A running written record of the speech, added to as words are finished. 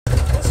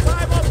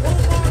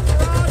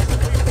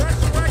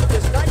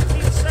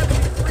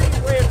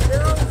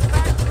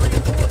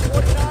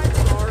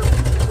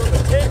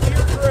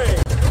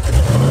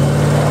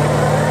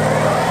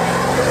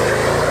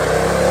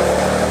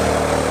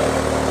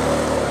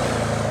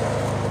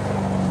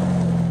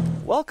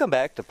Welcome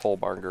back to Pole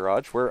Barn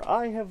Garage, where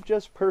I have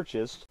just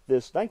purchased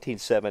this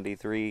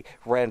 1973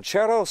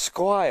 Ranchero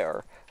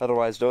Squire,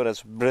 otherwise known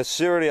as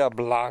Brasilia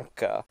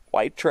Blanca,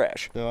 white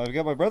trash. So I've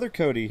got my brother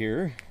Cody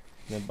here, and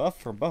then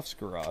Buff from Buff's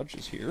Garage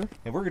is here.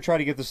 And we're going to try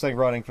to get this thing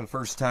running for the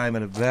first time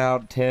in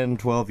about 10,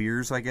 12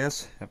 years, I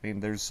guess. I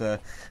mean, there's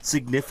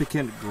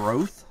significant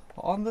growth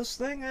on this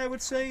thing, I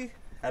would say.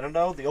 I don't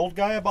know, the old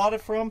guy I bought it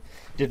from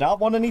did not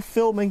want any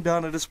filming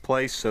done at his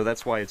place, so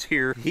that's why it's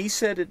here. He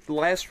said it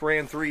last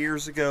ran 3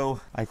 years ago.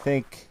 I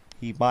think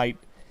he might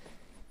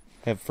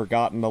have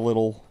forgotten a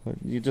little,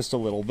 just a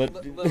little bit.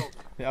 I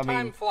mean,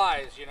 time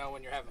flies, you know,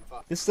 when you're having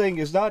fun. This thing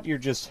is not your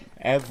just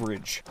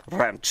average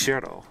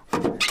Ranchero.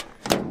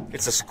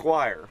 It's a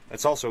Squire.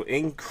 It's also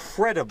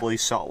incredibly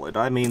solid.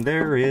 I mean,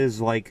 there is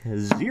like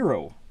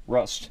zero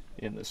rust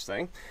in this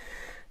thing.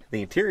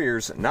 The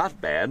interior's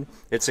not bad.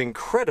 It's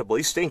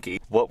incredibly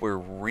stinky. What we're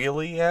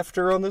really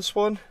after on this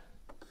one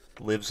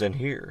lives in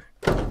here.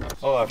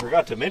 Oh, I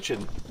forgot to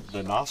mention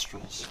the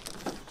nostrils.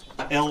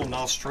 El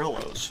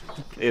Nostrillos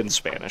in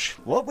Spanish.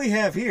 What we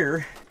have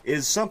here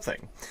is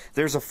something.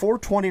 There's a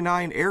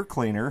 429 air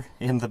cleaner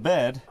in the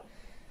bed,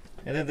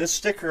 and then this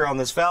sticker on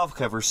this valve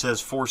cover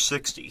says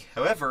 460.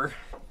 However,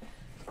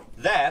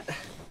 that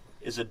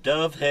is a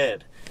Dove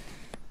head.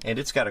 And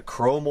it's got a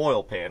chrome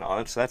oil pan on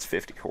it, so that's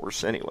 50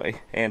 horse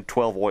anyway, and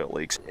 12 oil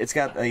leaks. It's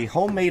got a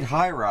homemade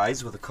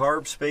high-rise with a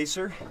carb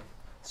spacer,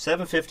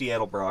 750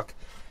 Edelbrock,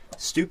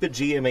 stupid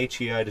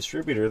GMHEI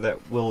distributor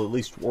that will at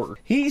least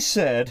work. He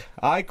said,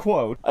 I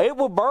quote, "It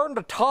will burn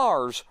the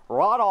tars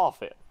right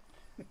off it."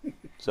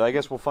 So I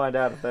guess we'll find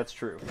out if that's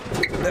true.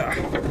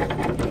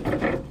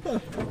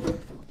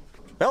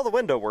 Well, the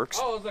window works.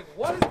 Oh, I was like,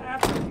 what is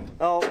happening?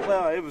 Oh,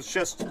 well, it was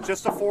just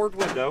a Ford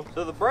window.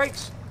 So the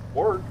brakes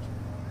worked.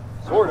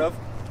 Sort of.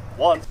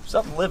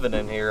 Something living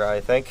in here, I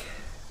think.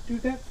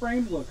 Dude, that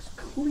frame looks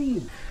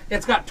clean.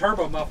 It's got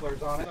turbo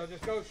mufflers on it. So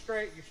just go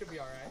straight, you should be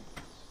all right.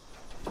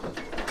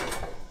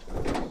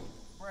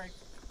 Brake.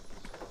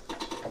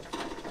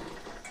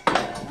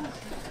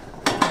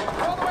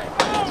 All the way.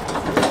 Oh!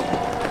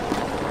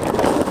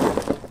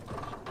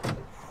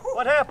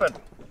 What happened?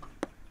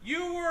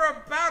 You were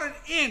about an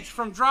inch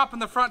from dropping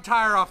the front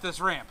tire off this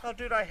ramp. Oh,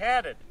 dude, I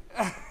had it.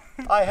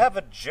 I have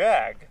a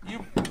Jag.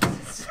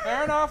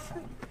 Fair enough.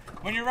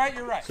 When you're right,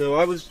 you're right. So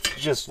I was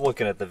just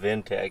looking at the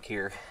VIN tag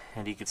here,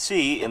 and you can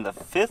see in the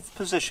 5th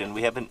position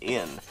we have an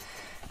N.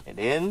 An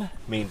N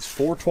means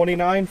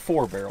 429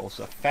 4 barrels,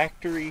 a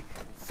factory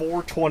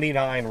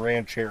 429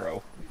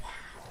 Ranchero.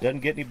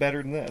 Doesn't get any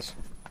better than this.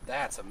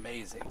 That's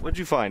amazing. What'd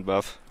you find,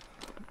 Buff?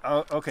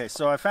 Okay,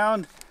 so I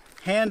found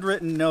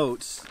handwritten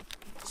notes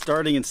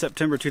starting in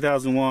September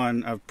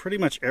 2001 of pretty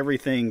much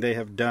everything they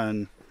have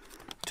done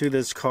to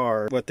this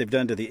car, what they've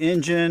done to the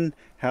engine,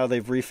 how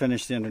they've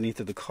refinished the underneath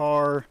of the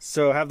car.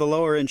 So I have the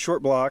lower end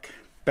short block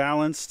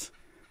balanced,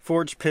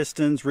 forged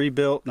pistons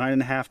rebuilt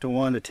 9.5 to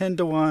 1 to 10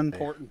 to 1.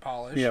 Port and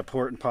polish. Yeah,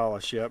 port and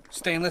polish. Yep.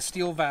 Stainless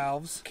steel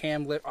valves,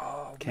 cam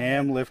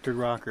lifted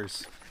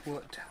rockers.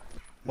 What?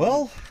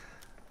 Well,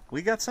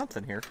 we got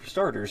something here. For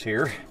starters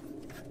here,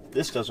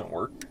 this doesn't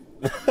work.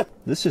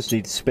 This just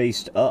needs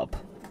spaced up,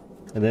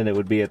 and then it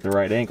would be at the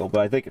right angle,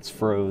 but I think it's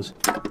froze.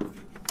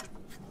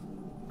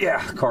 Yeah,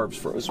 carbs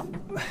froze.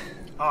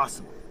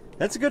 Awesome.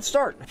 That's a good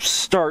start.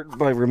 Start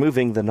by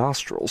removing the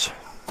nostrils.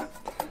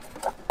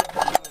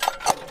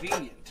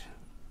 Convenient.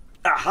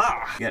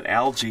 Aha! Got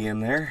algae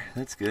in there.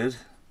 That's good.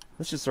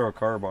 Let's just throw a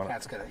carb on it.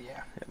 That's good,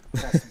 yeah.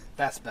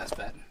 That's the best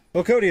bet.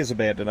 Well, Cody has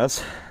abandoned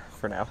us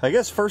for now. I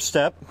guess first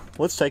step,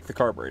 let's take the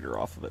carburetor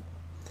off of it.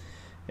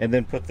 And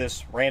then put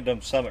this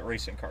random Summit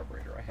Racing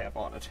carburetor I have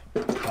on it.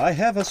 I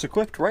have us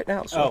equipped right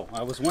now. So. Oh,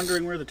 I was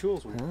wondering where the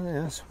tools were.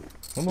 Oh, yes.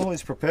 I'm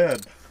always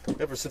prepared.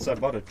 Ever since I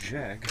bought a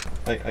Jag.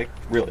 I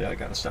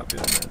gotta stop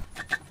doing that.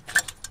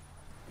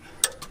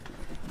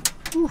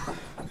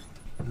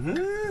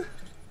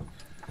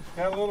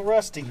 Got a little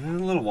rusty. A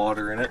little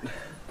water in it.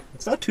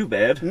 It's not too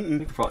bad. We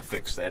can probably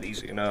fix that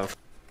easy enough.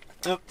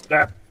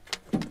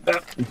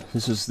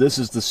 This is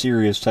the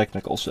serious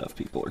technical stuff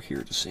people are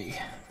here to see.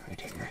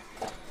 Right here.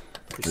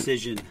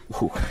 Precision.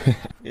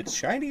 It's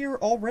shinier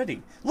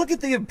already. Look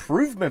at the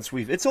improvements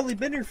it's only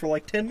been here for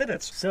like 10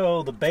 minutes.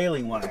 So the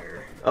baling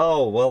wire.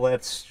 Oh, well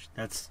that's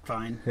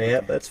fine.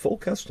 Yeah, that's full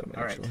custom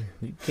actually. Right.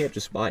 You can't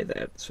just buy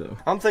that, so.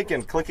 I'm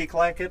thinking clicky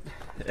clack it,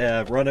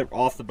 run it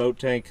off the boat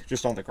tank,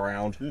 just on the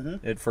ground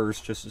at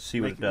first, just to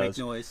see what it does.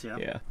 Make noise, yeah.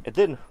 Yeah. And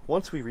then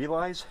once we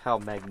realize how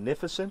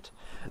magnificent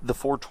the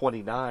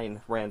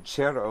 429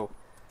 Ranchero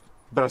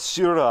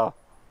Brasilia,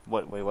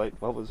 what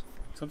was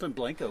something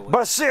Blanco.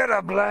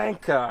 Brasilia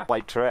Blanca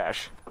white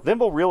trash. Then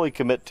we'll really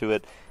commit to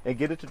it and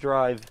get it to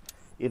drive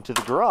into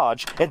the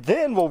garage, and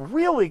then we'll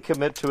really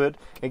commit to it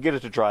and get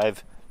it to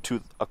drive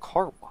to a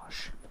car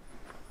wash.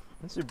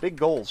 These are big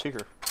goals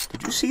here.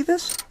 Did you see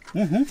this?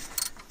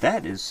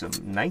 That is some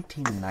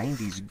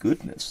 1990s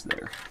goodness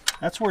there.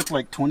 That's worth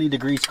like 20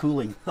 degrees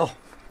cooling. Oh,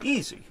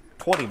 easy.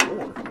 20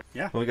 more.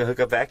 Yeah. We gotta hook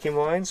up vacuum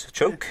lines,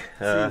 choke,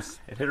 and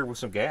hit her with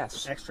some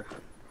gas. Extra.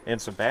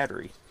 And some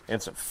battery.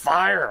 And some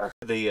fire.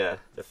 The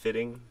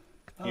fitting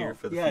here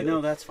for the yeah, feeling.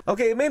 no, that's fine.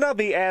 Okay, it may not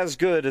be as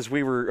good as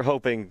we were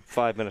hoping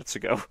 5 minutes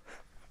ago.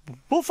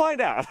 We'll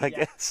find out, I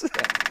guess.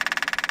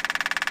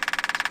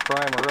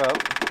 Prime her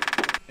up.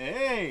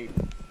 Hey!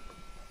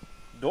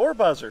 Door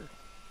buzzer.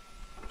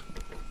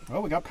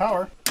 Well, we got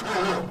power.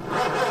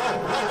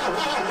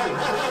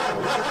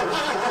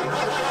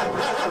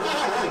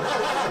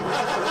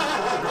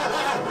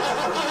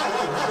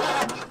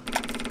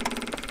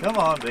 Come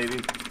on,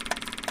 baby.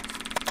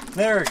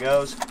 There it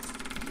goes.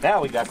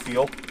 Now we got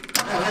fuel.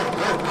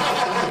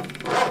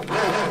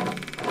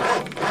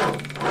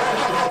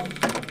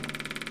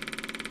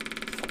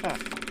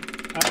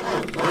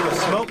 You're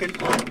smoking.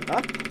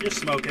 Huh? You're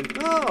smoking.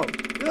 Oh,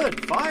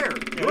 good. Fire.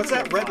 Yeah, what's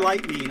that red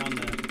light mean on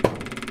the...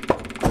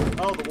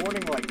 Oh, the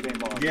warning light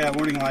came on. Yeah,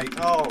 warning light.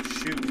 Oh,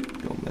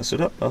 shoot. Don't mess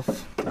it up,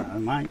 Buff. I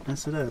might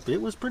mess it up.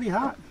 It was pretty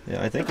hot.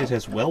 Yeah, I think it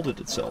has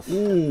welded itself.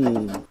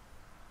 Am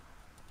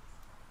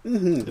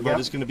Am I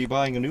just going to be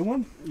buying a new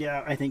one?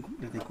 Yeah, I think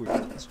we're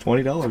good. It's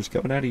 $20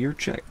 coming out of your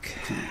check.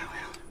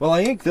 Well,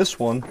 I inked this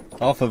one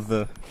off of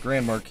the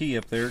Grand Marquis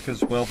up there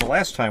because, well, the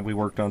last time we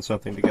worked on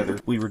something together,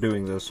 we were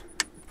doing this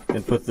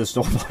and put this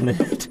on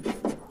it.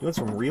 You want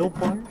some real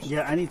pliers?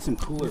 Yeah, I need some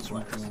cooler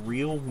pliers.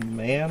 Real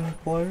man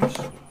pliers?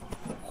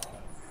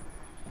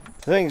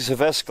 Things have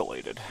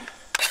escalated.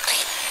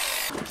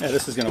 Yeah,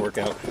 this is going to work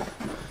out.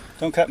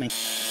 Don't cut me.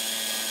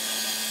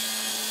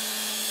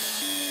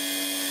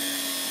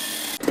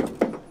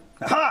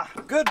 Aha!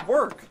 Good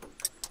work!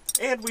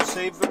 And we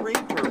saved the ring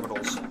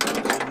terminals.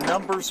 The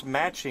numbers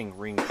matching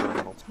ring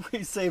terminals.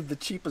 We saved the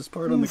cheapest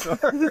part on the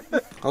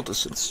car. I'll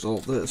just install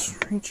this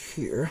right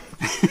here.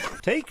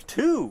 Take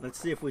two! Let's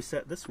see if we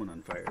set this one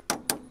on fire.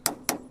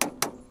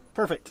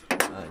 Perfect.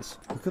 Nice.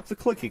 Look up the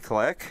clicky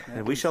clack,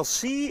 and we shall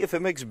see if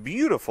it makes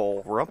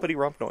beautiful rumpity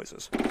rump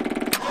noises.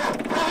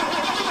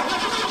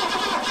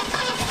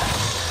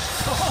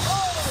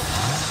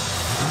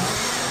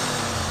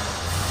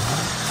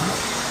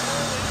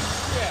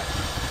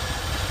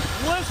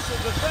 Listen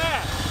to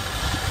that!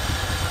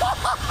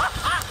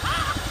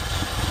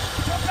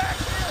 Come back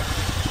here!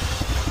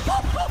 Oh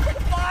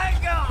my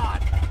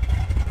God!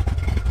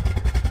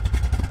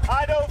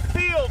 I don't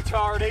feel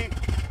tardy.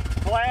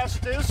 Class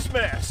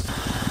dismissed.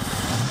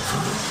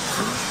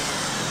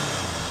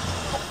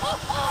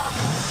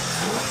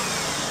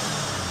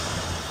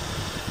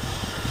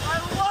 I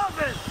love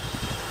it!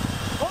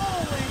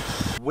 Holy!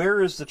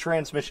 Where is the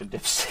transmission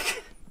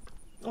dipstick?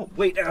 Oh,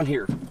 way down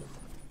here.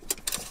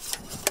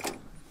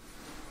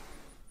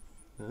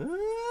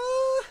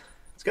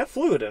 It's got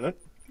fluid in it.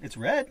 It's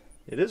red.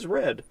 It is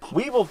red.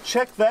 We will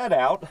check that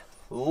out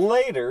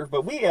later,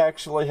 but we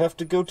actually have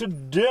to go to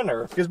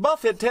dinner because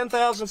Buff hit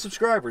 10,000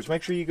 subscribers.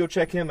 Make sure you go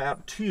check him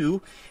out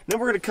too. And then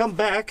we're going to come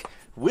back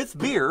with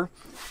beer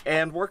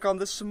and work on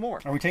this some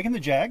more. Are we taking the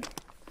Jag?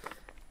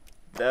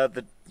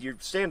 You're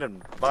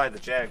standing by the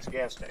Jag's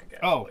gas tank,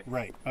 actually. Oh,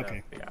 right.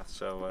 Okay. Yeah,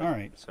 so, all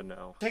right. So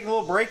no. Taking a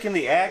little break in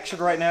the action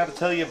right now to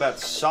tell you about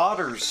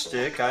solder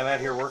stick. I'm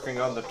out here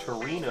working on the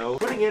Torino,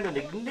 putting in an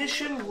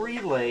ignition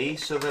relay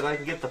so that I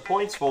can get the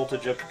points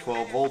voltage up to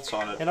 12 volts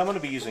on it. And I'm going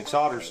to be using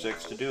solder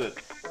sticks to do it.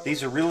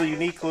 These are really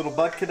unique little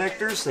butt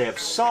connectors. They have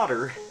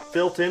solder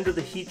built into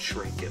the heat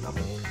shrink in them.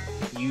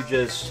 You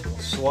just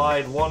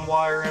slide one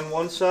wire in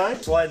one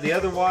side, slide the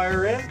other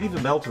wire in,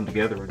 even melt them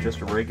together with just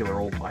a regular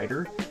old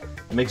lighter.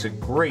 It makes it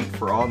great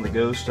for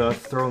on-the-go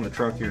stuff, throw in the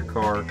trunk of your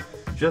car,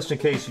 just in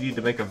case you need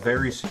to make a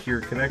very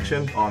secure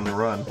connection on the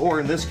run. Or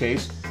in this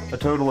case, a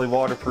totally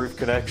waterproof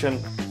connection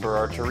for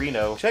our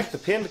Torino. Check the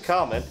pinned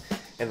comment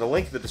and the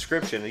link in the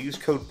description and use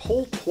code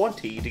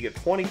POLL20 to get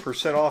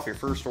 20% off your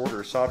first order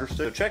of solder stick.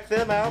 So check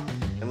them out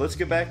and let's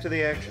get back to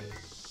the action.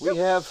 We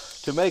have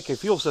to make a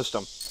fuel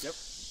system. Yep.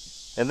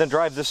 And then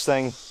drive this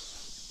thing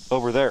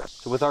over there.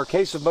 So with our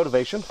case of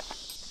motivation,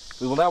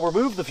 we will now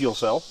remove the fuel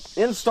cell,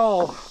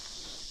 install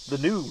the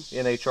new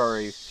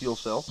NHRA fuel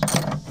cell. I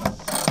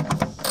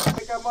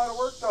think I might have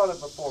worked on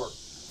it before.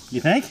 You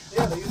think?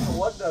 Yeah, they used the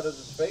lug nut as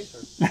a spacer.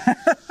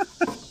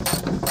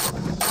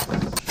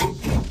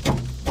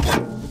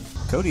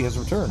 Cody has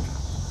returned.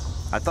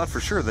 I thought for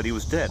sure that he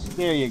was dead.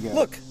 There you go.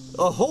 Look,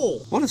 a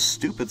hole. What a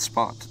stupid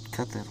spot to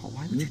cut that hole.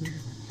 Why would you do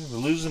that? We're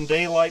losing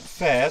daylight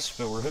fast,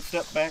 but we're hooked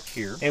up back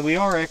here. And we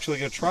are actually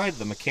going to try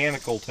the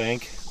mechanical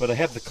tank, but I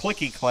have the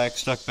clicky clack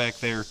stuck back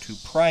there to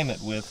prime it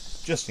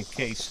with, just in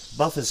case.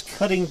 Buff is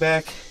cutting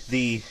back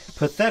the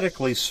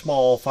pathetically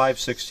small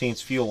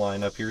 5/16 fuel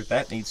line up here.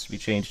 That needs to be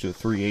changed to a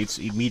 3/8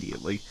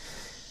 immediately.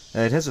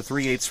 It has a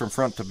 3/8 from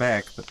front to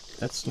back, but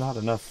that's not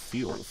enough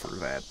fuel for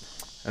that.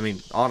 I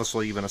mean,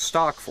 honestly, even a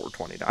stock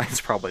 429 is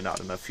probably not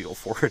enough fuel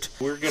for it.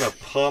 We're going to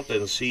pump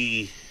and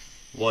see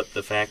what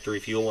the factory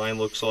fuel line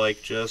looks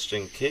like, just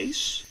in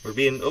case. We're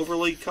being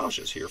overly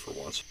cautious here for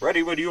once.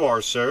 Ready when you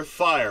are, sir.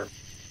 Fire.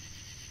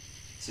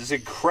 This is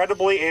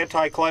incredibly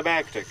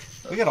anticlimactic.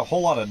 We got a whole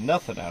lot of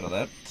nothing out of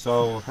that.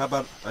 So how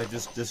about I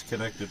just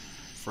disconnect it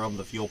from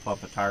the fuel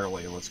pump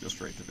entirely and let's go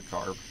straight to the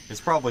carb. It's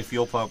probably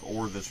fuel pump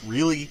or this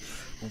really,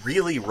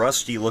 really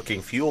rusty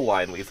looking fuel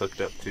line we've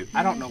hooked up to.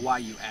 I don't know why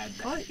you add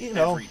that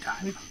every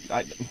time.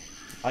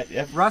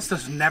 Rust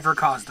has never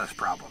caused us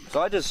problems.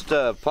 So I just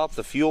popped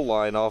the fuel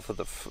line off of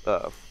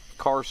the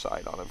car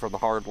side on it, from the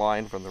hard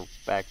line from the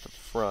back to the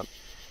front,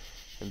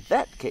 and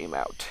that came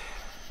out.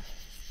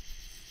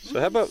 So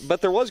how about,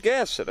 but there was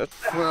gas in it.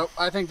 Well,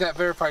 I think that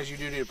verifies you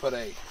do need to put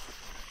a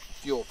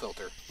fuel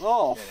filter.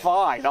 Oh,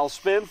 fine. I'll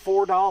spend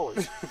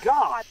 $4.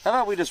 God. How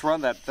about we just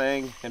run that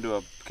thing into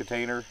a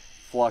container,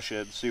 flush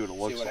it, see what it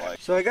looks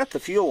like. So I got the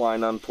fuel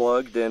line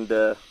unplugged, and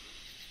that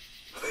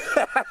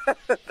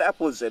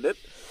was in it.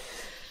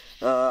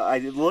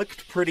 It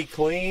looked pretty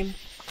clean.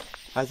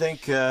 I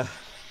think we're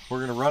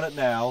gonna run it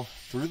now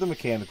through the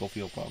mechanical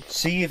fuel pump.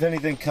 See if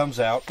anything comes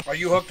out. Are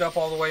you hooked up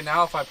all the way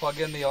now? If I plug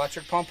in the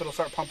electric pump, it'll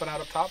start pumping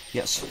out up top?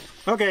 Yes.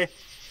 Okay.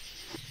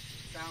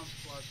 Sound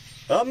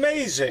plug.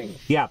 Amazing.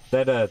 Yeah,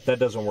 that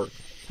doesn't work.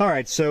 All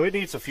right, so it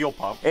needs a fuel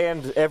pump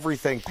and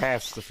everything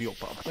past the fuel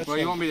pump. Well,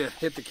 you want me to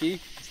hit the key?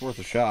 It's worth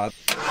a shot.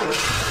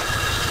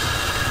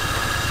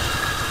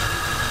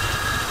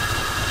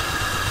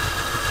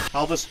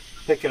 I'll just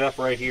pick it up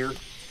right here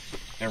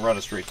and run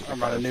it straight to the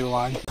I'm on a new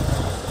line.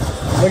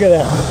 Look at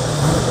that.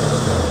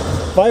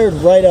 Fired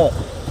right up.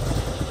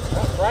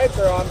 Oh, brights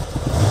are on.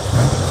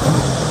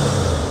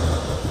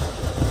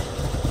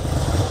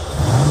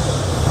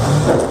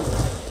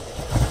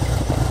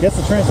 Guess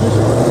the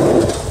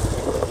transmission.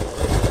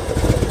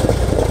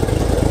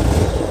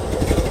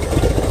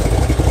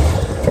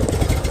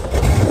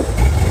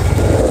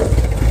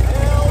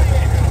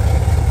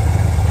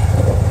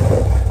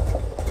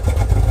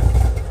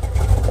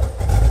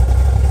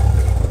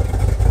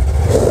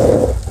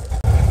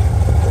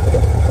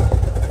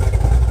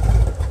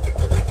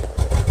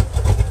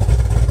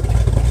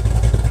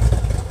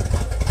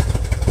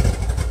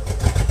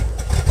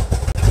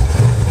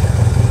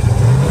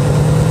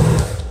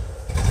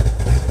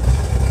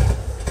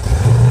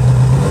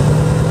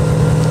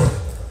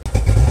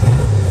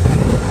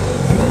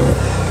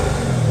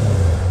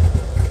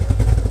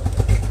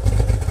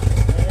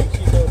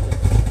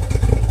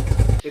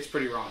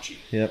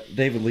 Yep,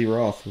 David Lee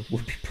Roth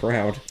would be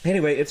proud.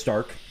 Anyway, it's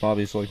dark,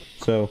 obviously,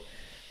 so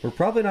we're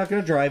probably not going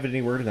to drive it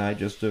anywhere tonight,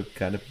 just to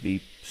kind of be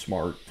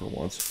smart for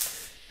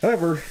once.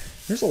 However,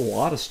 there's a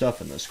lot of stuff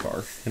in this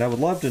car, and I would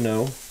love to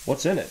know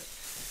what's in it.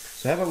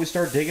 So how about we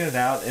start digging it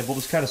out, and we'll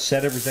just kind of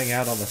set everything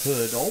out on the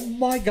hood. Oh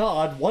my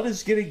God, what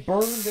is getting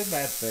burned in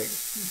that thing?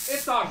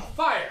 It's on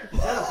fire! Is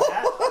that a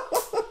bat?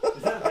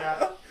 Is that a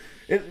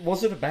bat?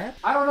 Was it a bat?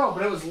 I don't know,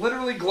 but it was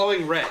literally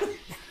glowing red.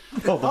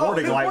 Oh, the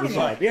warning light was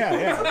on.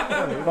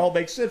 Yeah. It all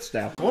makes sense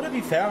now. What have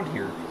you found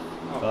here,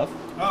 Buff?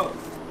 Oh,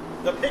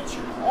 the picture.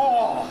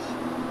 Oh,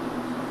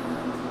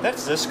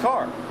 that's this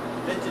car.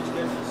 Vintage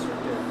goodness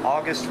right there.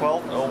 August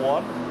 12th,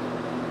 01.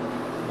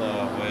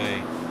 No way.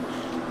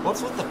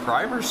 What's with the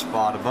primer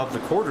spot above the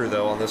quarter,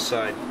 though, on this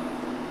side?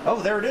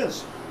 Oh, there it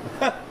is.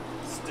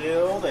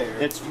 Still there.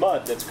 It's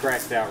mud that's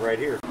cracked out right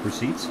here.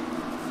 Receipts?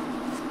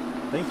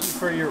 Thank you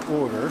for your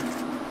order.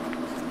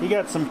 He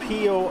got some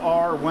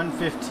POR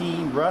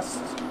 115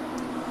 rust.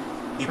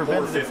 He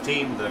poured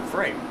 15 the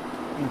frame.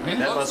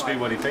 That must be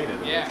what he painted it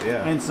with.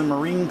 Yeah. And some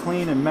marine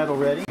clean and metal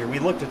ready. Here, we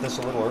looked at this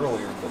a little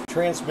earlier. The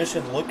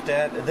transmission looked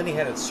at, and then he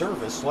had it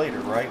serviced later,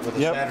 right? With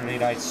a Saturday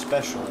night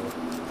special.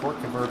 Torque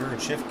converter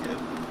and shift kit.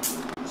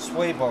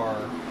 Sway bar.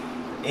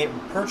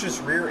 And purchase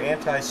rear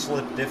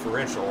anti-slip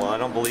differential. Well, I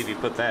don't believe he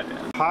put that in.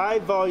 High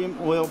volume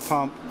oil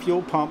pump,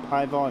 fuel pump,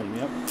 high volume.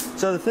 Yep.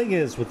 So the thing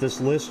is, with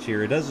this list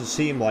here, it doesn't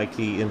seem like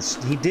he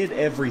did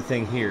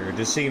everything here. It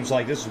just seems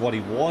like this is what he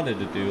wanted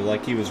to do,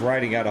 like he was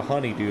writing out a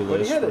honey-do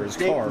list for his car.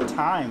 But he had a date and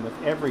time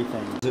with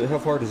everything. How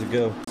far does it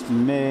go?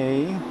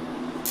 May.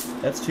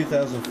 That's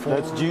 2004.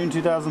 That's June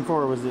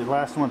 2004 was the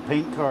last one.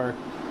 Paint car.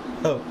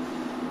 Oh.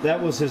 That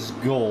was his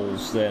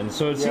goals then.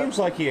 So it seems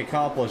like he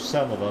accomplished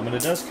some of them, and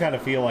it does kind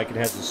of feel like it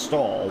has a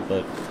stall,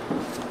 but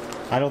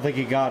I don't think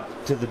he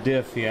got to the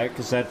diff yet,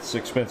 because that's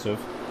expensive.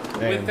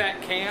 With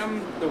that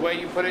cam, the way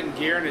you put it in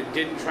gear and it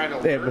didn't try to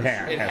lurch,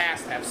 it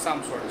has to have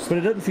some sort of... But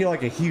it doesn't feel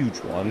like a huge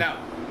one.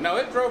 No,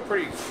 it drove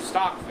pretty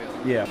stock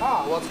feeling. Yeah.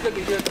 Ah, well, it's good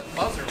to hear that the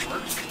buzzer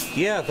works.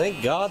 Yeah,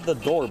 thank God the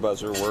door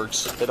buzzer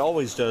works. It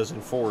always does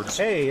in Fords.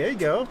 Hey, there you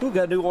go. Ooh,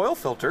 got a new oil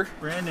filter.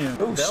 Brand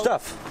new. Ooh,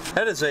 stuff.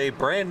 That is a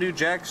brand new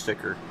jack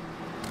sticker.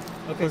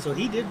 Okay, so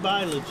he did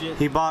buy legit.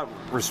 He bought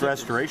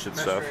restoration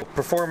stuff.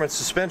 Performance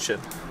suspension.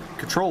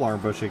 Control arm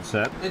bushing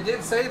set. It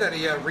did say that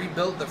he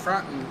rebuilt the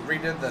front and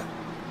redid the...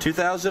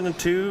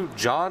 2002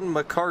 John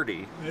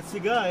McCarty. That's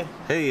the guy.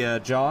 Hey,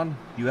 John,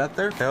 you out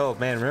there? Oh,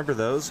 man, remember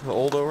those?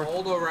 Old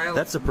O'Reilly.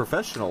 That's a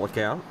professional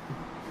account.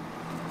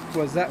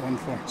 What's that one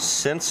for?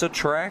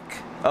 Sensatrack.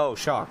 Oh,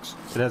 shocks.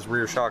 It has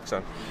rear shocks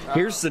on.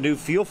 Here's the new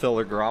fuel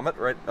filler grommet,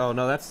 right? Oh,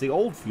 no, that's the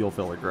old fuel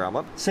filler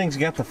grommet. This thing's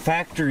got the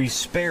factory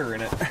spare in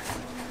it,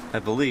 I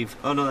believe.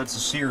 Oh, no, that's a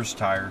Sears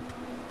tire.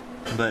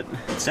 But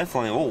it's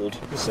definitely old.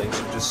 These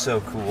things are just so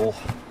cool.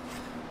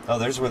 Oh,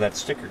 there's where that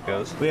sticker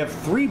goes. We have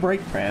 3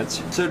 brake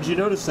pads. So did you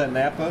notice that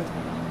Napa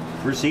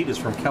receipt is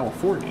from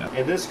California?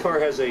 And this car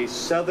has a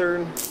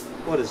Southern,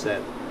 what is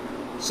that?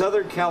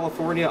 Southern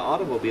California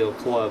Automobile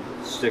Club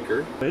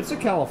sticker. It's a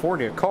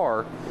California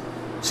car,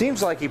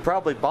 Seems like he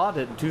probably bought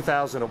it in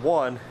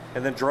 2001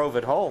 and then drove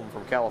it home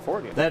from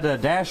California.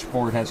 That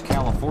dashboard has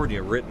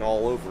California written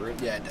all over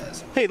it. Yeah, it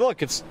does. Hey,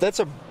 look,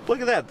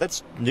 look at that.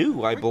 That's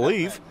new, I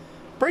believe.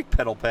 Brake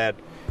pedal pad.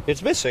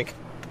 It's missing.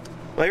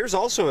 Well, here's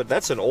also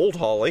that's an old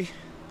Holly,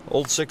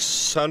 old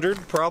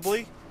 600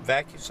 probably,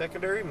 vacuum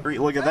secondary.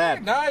 Look at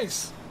that.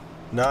 Nice.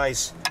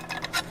 Nice.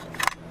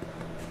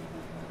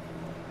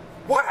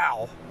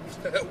 Wow.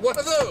 One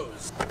of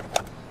those.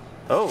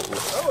 Oh,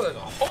 there's a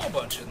whole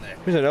bunch in there.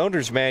 here's an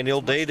owner's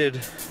manual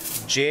dated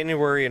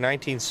January of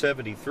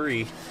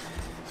 1973.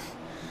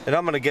 And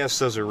I'm going to guess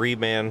those are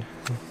reman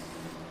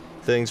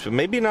things, but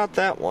maybe not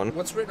that one.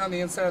 What's written on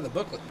the inside of the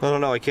booklet? I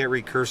don't know, I can't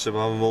read cursive,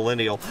 I'm a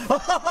millennial.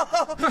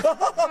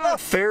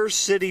 Fair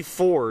City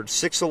Ford,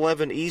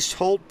 611 East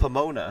Holt,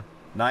 Pomona,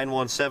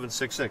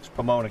 91766,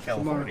 Pomona,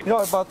 California. You know,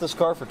 I bought this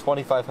car for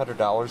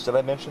 $2,500, did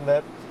I mention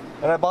that?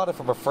 And I bought it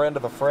from a friend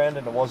of a friend,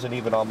 and it wasn't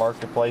even on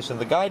Marketplace, and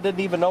the guy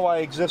didn't even know I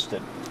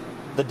existed.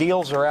 The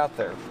deals are out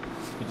there.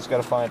 You just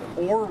gotta find them.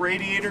 Or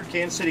Radiator,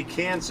 Kansas City,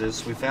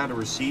 Kansas. We found a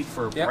receipt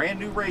for a brand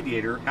new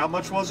radiator. How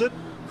much was it?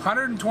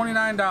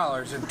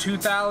 $129 in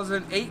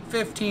 2008,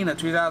 15 of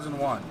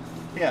 2001.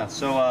 Yeah,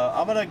 so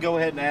I'm gonna go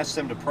ahead and ask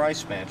them to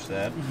price match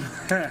that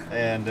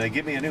and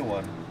give me a new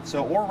one.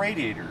 So, or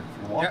Radiator,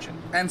 if you're watching.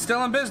 Yep. And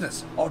still in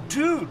business. Oh,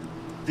 dude!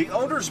 The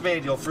owner's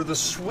manual for the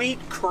sweet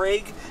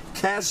Craig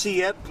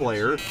cassette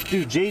player.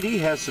 Dude, JD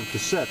has some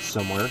cassettes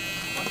somewhere.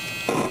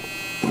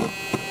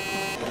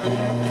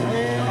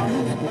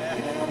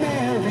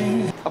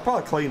 I'll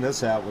probably clean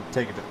this out and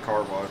take it to the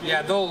car wash.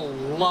 Yeah, they'll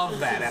love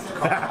that at the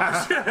car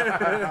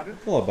wash.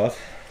 Hello, Buff.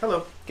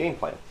 Hello. Game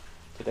plan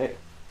today.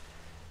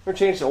 We're gonna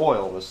change the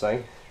oil in this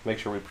thing. Make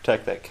sure we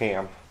protect that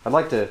cam. I'd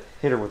like to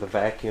hit her with a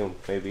vacuum,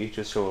 maybe,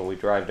 just so when we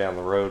drive down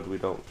the road, we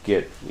don't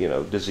get, you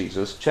know,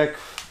 diseases. Check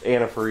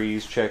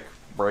antifreeze, check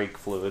brake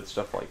fluid,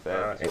 stuff like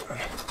that.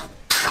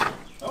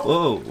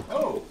 Whoa.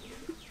 Oh.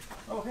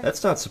 Okay.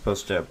 That's not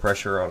supposed to have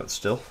pressure on it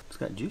still. It's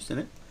got juice in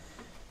it.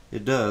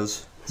 It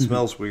does. It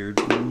smells weird.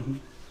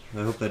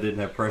 I hope that didn't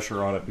have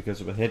pressure on it because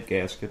of a head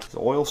gasket. Is the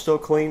oil still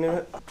clean in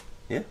it?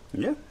 Yeah?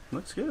 Yeah,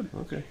 looks good.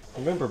 Okay.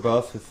 Remember,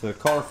 Buff, if the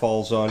car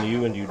falls on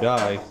you and you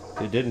die,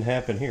 it didn't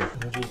happen here.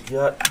 What do you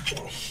got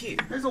in here?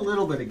 There's a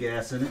little bit of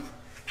gas in it.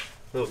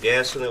 A little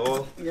gas in the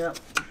oil? Yeah.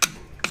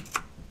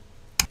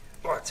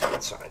 What's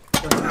outside?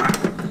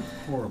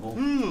 Horrible.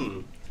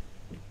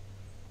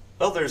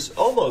 Oh, there's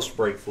almost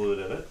brake fluid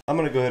in it. I'm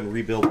going to go ahead and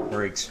rebuild the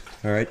brakes.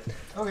 All right.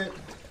 Okay.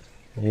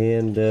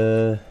 And,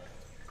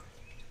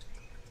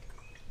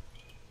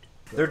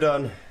 they're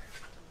done.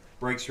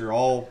 Brakes are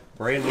all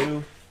brand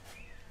new,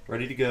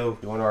 ready to go.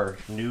 You want our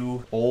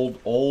new, old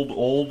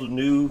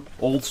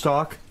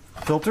stock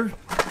filter?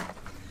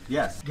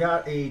 Yes.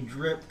 Got a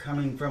drip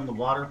coming from the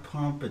water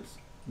pump. It's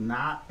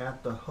not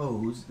at the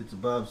hose. It's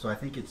above, so I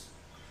think it's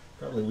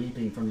probably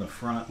leaping from the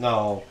front.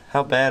 No.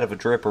 How bad of a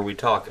drip are we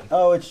talking?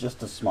 Oh, it's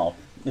just a small.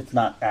 It's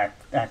not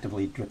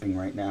actively dripping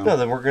right now. No,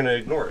 then we're going to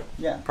ignore it.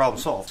 Yeah. Problem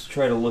solved.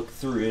 Try to look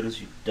through it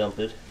as you dump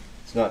it.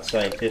 It's not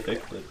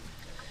scientific, but...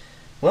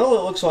 Well,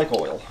 it looks like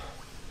oil.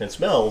 It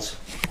smells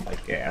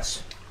like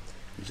gas.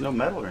 There's no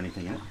metal or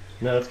anything in it.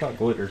 No, it's not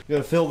glitter. We're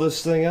going to fill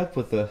this thing up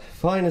with the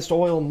finest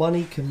oil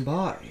money can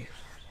buy.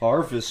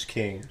 Harvest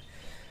King.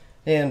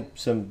 And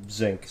some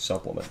zinc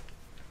supplement.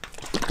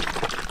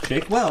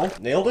 Shake well.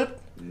 Nailed it?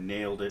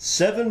 Nailed it.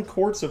 7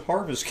 quarts of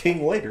Harvest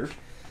King later.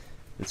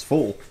 It's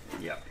full.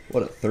 Yeah.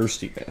 What a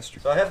thirsty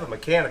bastard. So I have a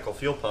mechanical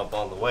fuel pump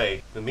on the way.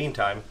 In the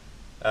meantime,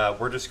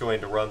 we're just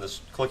going to run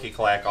this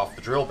clicky-clack off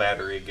the drill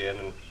battery again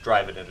and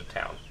drive it into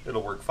town.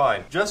 It'll work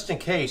fine. Just in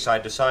case I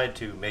decide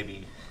to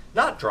maybe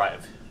not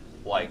drive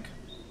like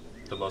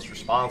the most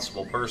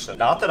responsible person.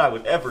 Not that I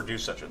would ever do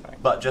such a thing,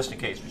 but just in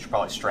case, we should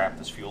probably strap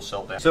this fuel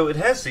cell down. So it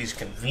has these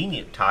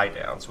convenient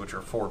tie-downs, which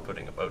are for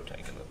putting a boat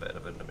tank in the bed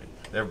of it. I mean,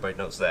 everybody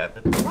knows that.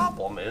 The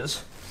problem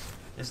is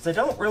they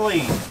don't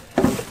really...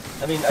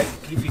 I mean,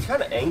 if you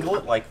kind of angle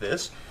it like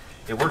this,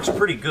 it works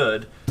pretty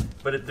good,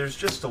 but there's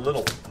just a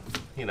little,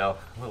 you know,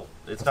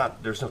 it's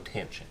not, there's no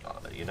tension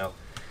on it, you know?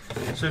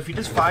 So if you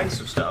just find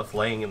some stuff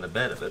laying in the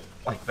bed of it,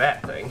 like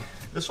that thing,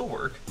 this will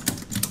work.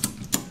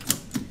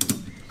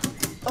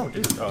 Oh,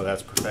 dude. Oh,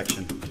 that's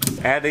perfection.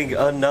 Adding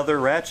another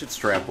ratchet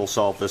strap will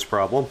solve this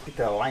problem. Get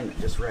the alignment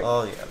just right.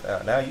 Oh,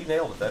 yeah. Now you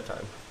nailed it that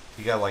time.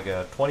 You got like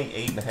a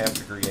 28.5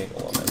 degree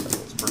angle on that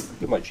thing. That's perfect.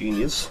 Look at my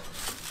genius.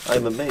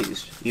 I'm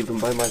amazed, even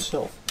by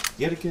myself.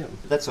 Yet again.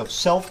 That's a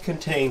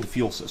self-contained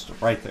fuel system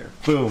right there.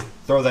 Boom.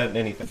 Throw that in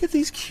anything. Look at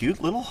these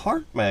cute little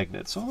heart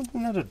magnets. Oh,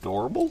 isn't that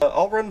adorable?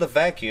 I'll run the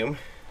vacuum.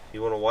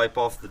 You want to wipe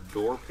off the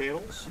door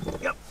panels?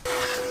 Yep.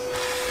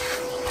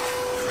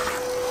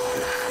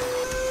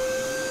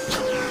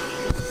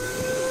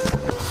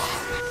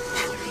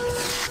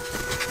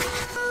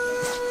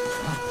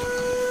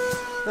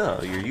 Oh,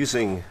 you're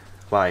using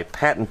my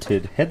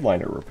patented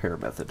headliner repair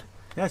method.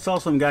 Yeah, I saw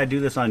some guy do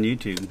this on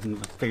YouTube.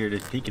 I figured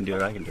if he can do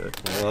it, I can do it.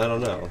 Well, I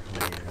don't know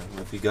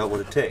if he got what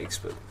it takes,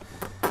 but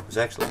it was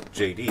actually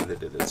JD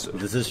that did it, so...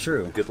 This is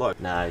true. Good luck.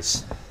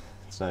 Nice.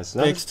 It's nice.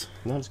 Fixed.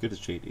 Not as good as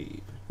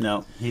JD.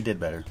 No, he did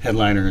better.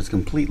 Headliner is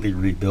completely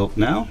rebuilt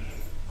now.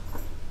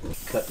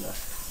 Cutting a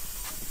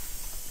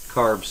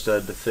carb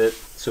stud to fit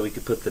so we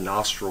could put the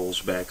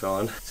nostrils back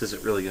on. This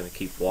isn't really going to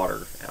keep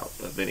water out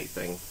of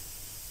anything.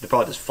 They'll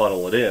probably just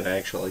funnel it in,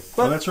 actually.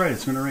 Oh, that's right.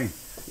 It's going to rain.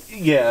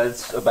 Yeah,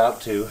 it's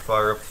about to.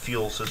 Fire up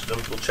fuel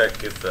systems. We'll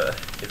check if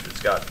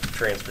it's got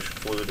transmission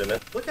fluid in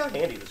it. Look how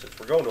handy this is.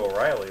 We're going to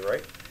O'Reilly,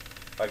 right?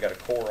 I got a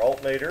core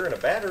alternator and a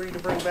battery to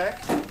bring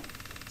back.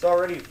 It's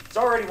already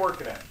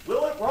working out.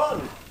 Will it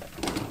run?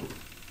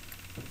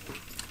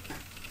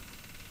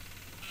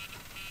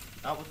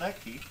 Not with that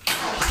key.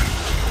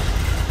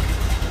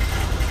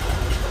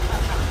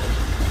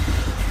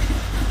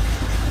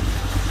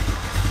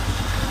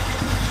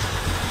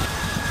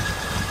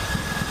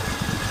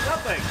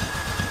 Nothing.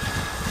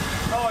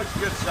 Oh, it's a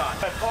good sign.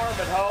 At Farm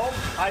at Home,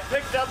 I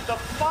picked up the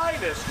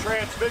finest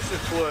transmission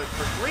fluid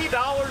for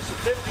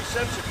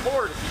 $3.50 a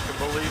quart, if you can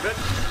believe it.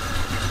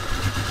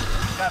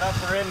 Got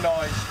upper end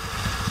noise.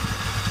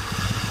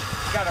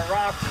 Got a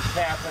rocker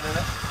tapping in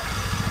it.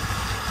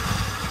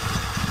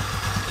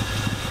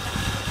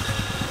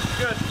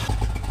 Good.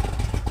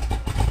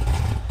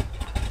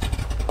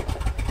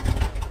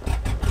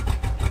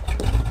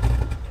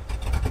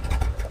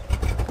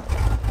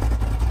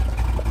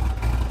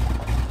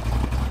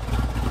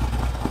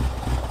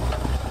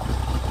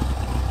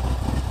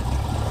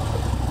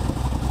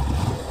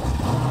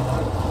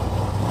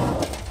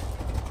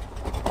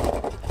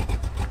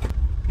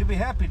 You'll be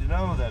happy to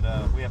know that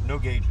we have no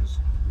gauges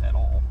at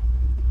all.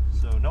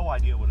 So no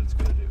idea what it's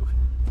going to do.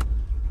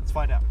 Let's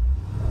find out.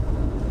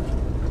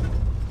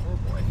 Oh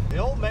boy. The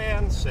old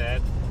man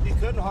said he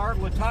couldn't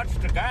hardly touch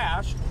the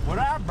gas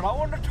without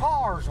blowing the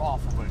tars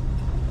off of it.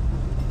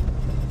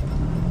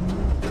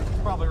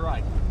 He's probably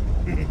right.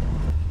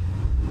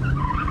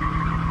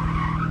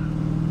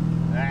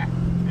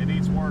 It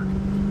needs work.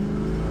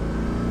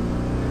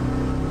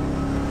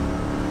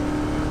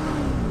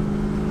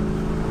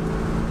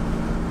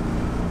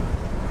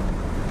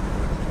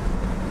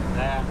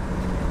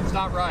 It's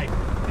not right.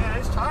 Yeah,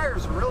 his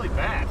tires are really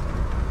bad.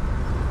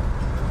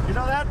 You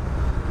know that?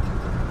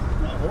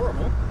 Not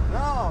horrible.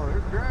 No,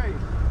 they're great.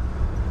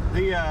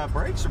 The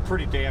brakes are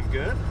pretty damn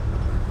good.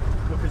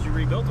 Because you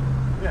rebuilt them.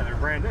 Yeah, they're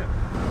brand new.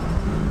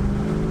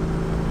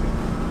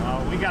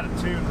 Oh, we got to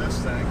tune this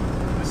thing.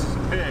 This is a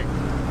pig.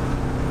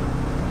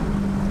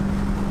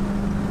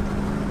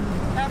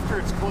 After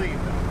it's clean,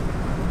 though.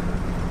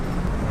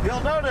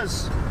 You'll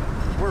notice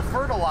we're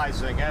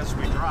fertilizing as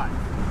we drive.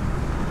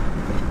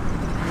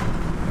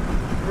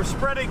 We're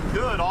spreading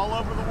good all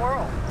over the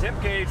world.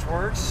 Temp gauge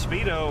works,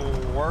 speedo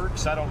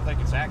works. I don't think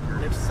it's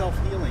accurate. It's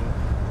self-healing.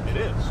 It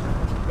is.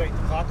 Wait,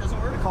 the clock doesn't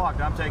work? The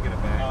clock, I'm taking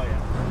it back. Oh, yeah.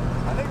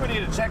 I think we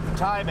need to check the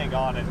timing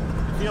on it.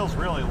 It feels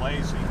really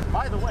lazy.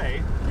 By the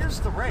way, here's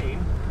the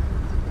rain.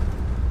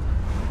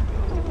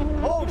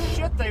 Oh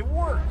shit, they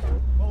work.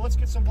 Well, let's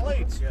get some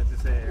blades. You have to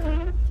say,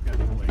 got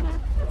the blades.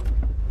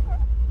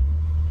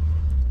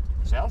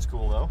 Sounds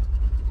cool though.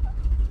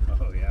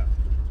 Oh, yeah.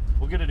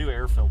 We'll get a new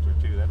air filter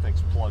too. That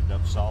thing's plugged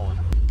up solid.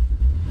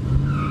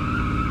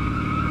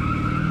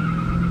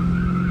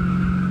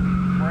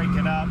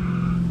 Breaking up.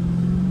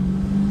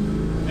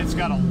 It's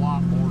got a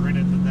lot more in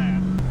it than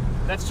that.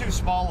 That's too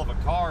small of a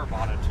carb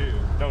on it too,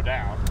 no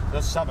doubt.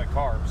 Those Summit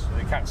carbs,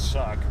 they kind of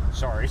suck.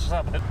 Sorry,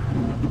 Summit.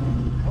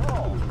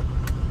 Oh.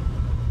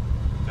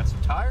 Got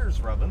some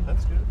tires rubbing,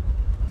 that's good.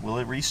 Will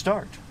it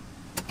restart?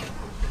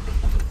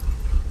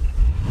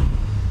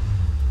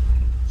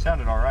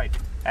 Sounded all right.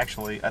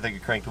 Actually, I think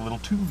it cranked a little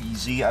too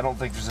easy. I don't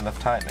think there's enough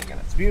timing in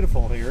it. It's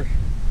beautiful here.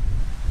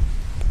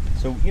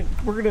 So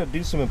we're gonna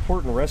do some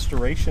important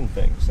restoration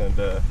things and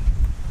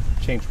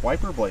change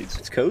wiper blades.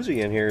 It's cozy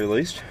in here at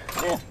least.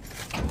 Yeah.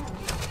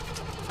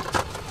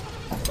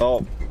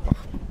 Oh,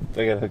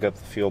 I gotta hook up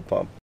the fuel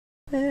pump.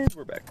 And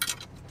we're back.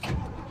 Yep.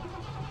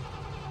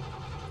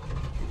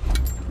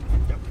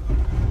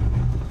 I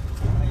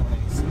think I'm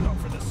gonna need some help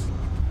for this.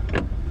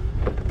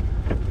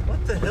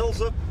 What the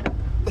hell's up?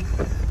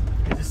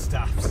 It just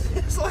stops.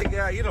 It's like,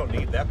 yeah, you don't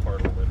need that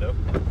part of the window.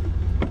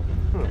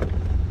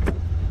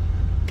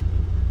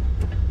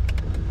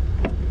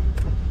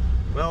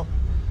 Well,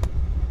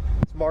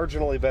 it's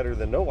marginally better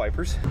than no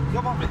wipers.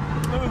 Come on,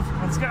 move.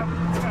 Let's go.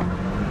 Let's go.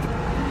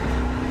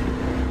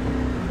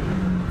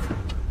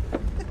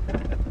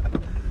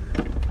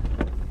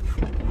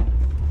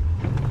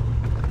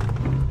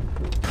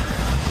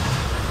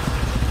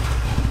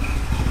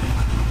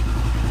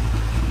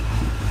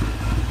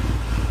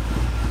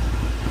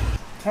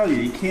 Tell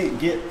you, you can't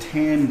get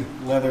tanned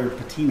leather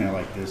patina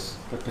like this.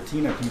 The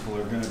patina people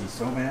are going to be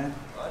so mad.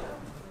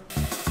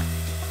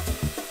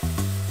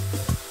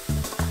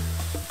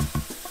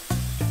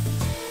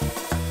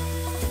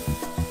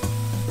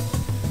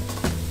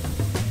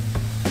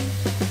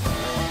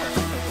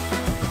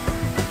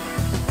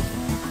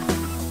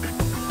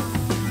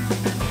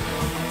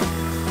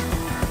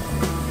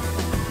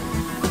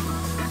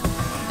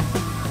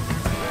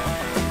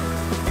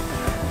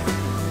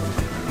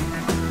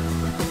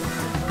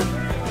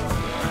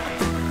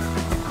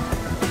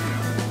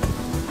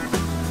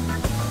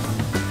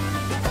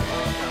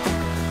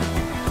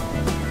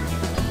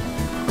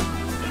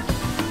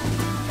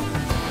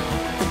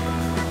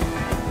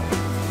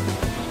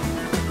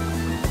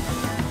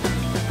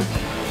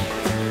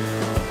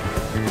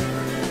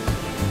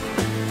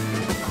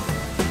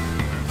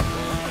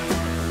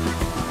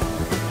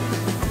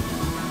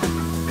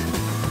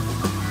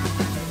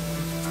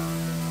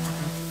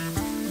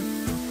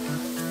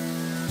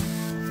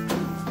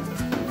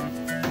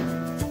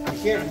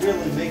 can't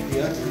really make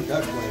the ugly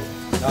duckling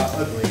not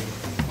ugly,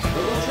 but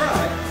we'll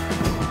try.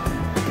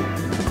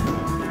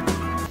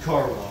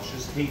 Car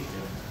washes hate him.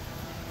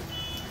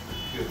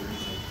 Good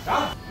reason.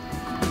 Ah!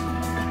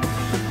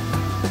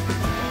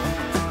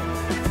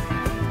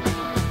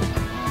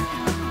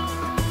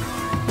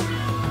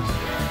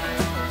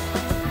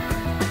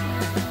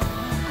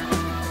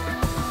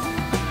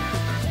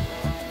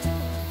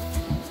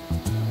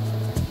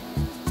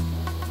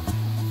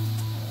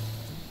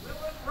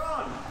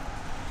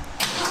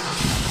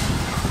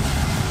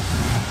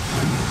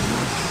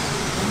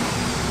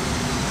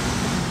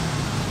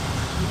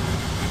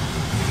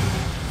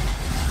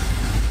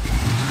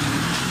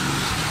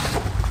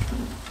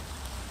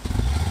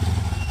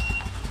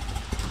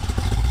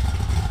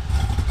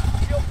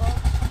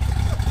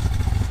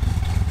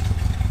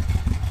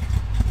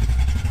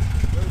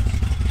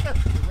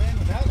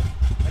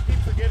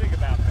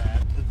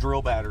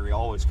 Drill battery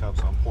always comes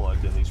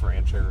unplugged in these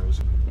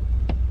Rancheros.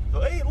 Oh,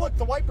 hey, look,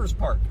 the wiper's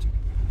parked.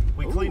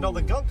 We cleaned all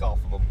the gunk off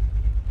of them.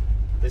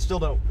 They still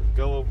don't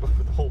go over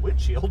the whole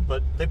windshield,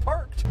 but they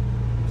parked.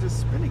 It's just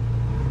spinning.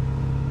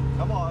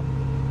 Come on.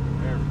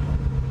 There we go.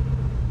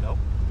 Nope.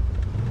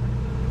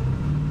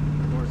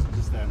 Or is it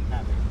just that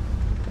happy?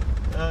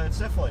 It's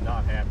definitely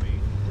not happy.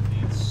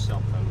 It needs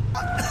something.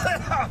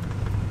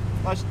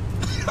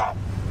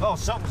 Oh,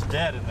 something's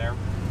dead in there.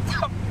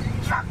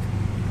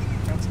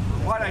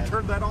 Why'd I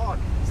turn that on?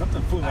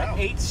 Something flew out.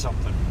 I ate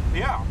something.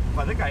 Yeah,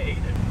 I think I ate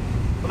it.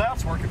 But now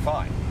it's working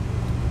fine.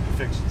 It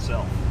fixed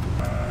itself.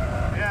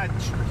 Yeah,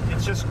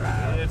 it's just,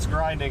 it's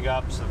grinding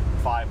up some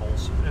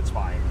fibers. It's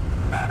fine.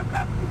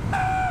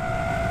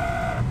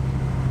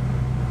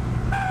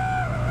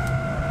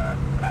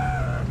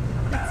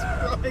 It's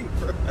running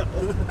for help.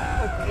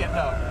 Yeah,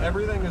 no,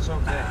 everything is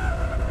okay.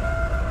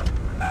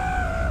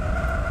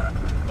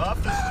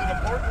 Buff, this is an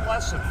important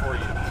lesson for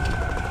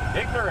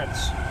you.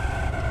 Ignorance.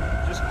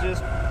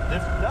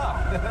 No,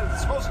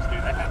 it's supposed to do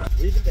that.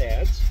 Leaving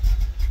Dad's.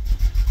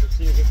 Let's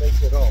see if it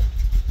makes it home.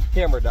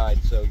 Camera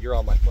died, so you're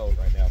on my phone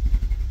right now.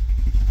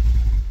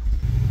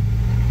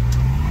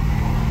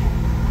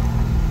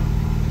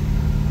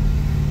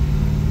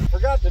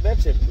 Forgot to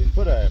mention, we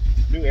put a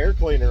new air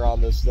cleaner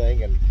on this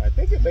thing, and I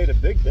think it made a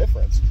big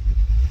difference.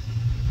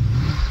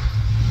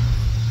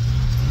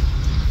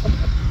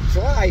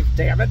 Drive,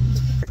 damn it!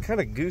 I kind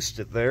of goosed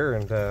it there,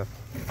 and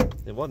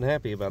it wasn't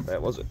happy about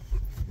that, was it?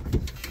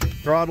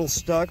 Throttle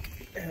stuck.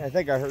 I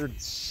think I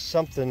heard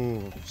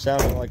something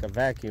sounding like a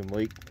vacuum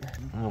leak.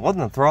 It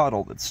wasn't the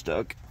throttle that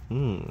stuck.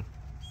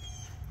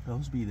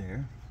 Those be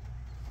there.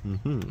 I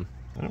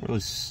don't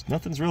really,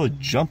 nothing's really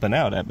jumping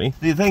out at me.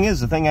 The thing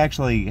is, the thing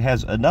actually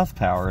has enough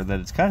power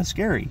that it's kind of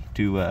scary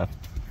to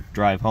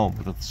drive home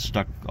with a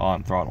stuck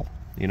on throttle,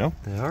 you know?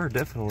 They are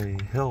definitely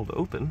held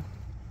open,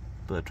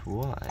 but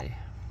why?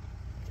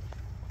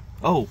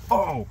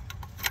 Oh!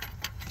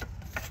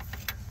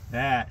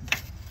 That.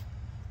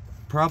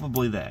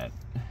 Probably that.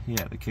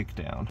 Yeah, the kick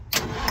down.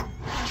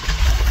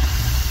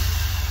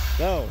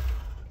 No,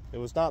 it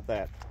was not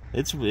that.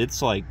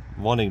 It's like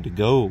wanting to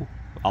go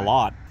a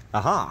lot.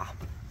 Aha!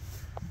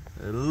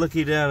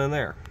 Looky down in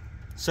there.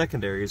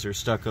 Secondaries are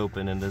stuck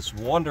open in this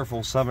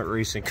wonderful Summit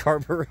Racing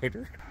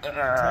carburetor.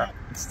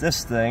 It's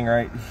this thing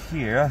right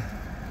here.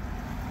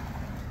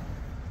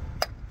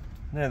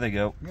 There they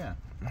go. Yeah.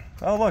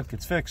 Oh look,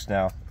 it's fixed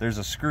now. There's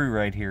a screw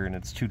right here and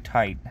it's too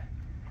tight.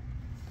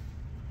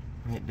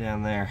 Right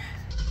down there.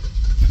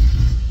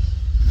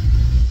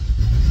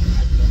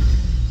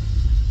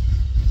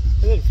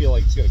 It doesn't feel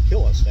like it's going to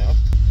kill us now.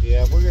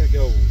 Yeah, we're going to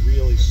go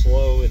really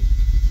slow and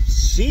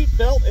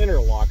seatbelt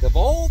interlock of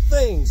all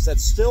things that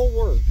still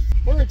work.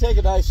 We're going to take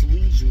a nice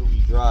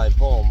leisurely drive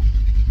home.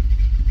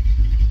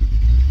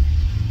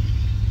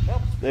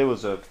 Well, it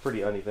was a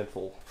pretty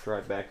uneventful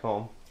drive back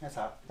home. That's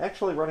hot.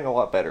 Actually running a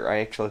lot better. I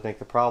actually think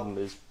the problem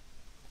is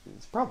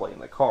it's probably in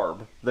the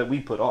carb that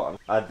we put on.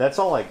 That's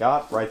all I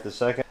got right this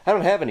second. I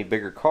don't have any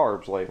bigger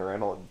carbs laying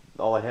around.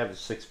 All I have is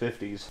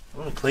 650s.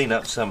 I'm going to clean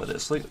up some of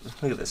this. Look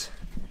at this.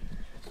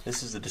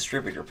 This is the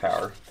distributor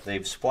power.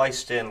 They've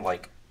spliced in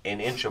like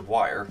an inch of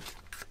wire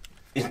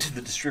into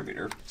the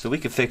distributor. So we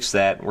can fix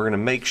that. We're going to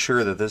make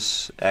sure that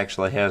this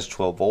actually has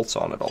 12 volts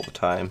on it all the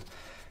time,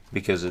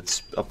 because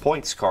it's a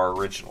points car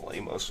originally,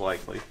 most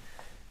likely.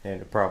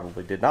 And it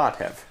probably did not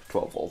have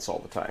 12 volts all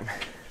the time.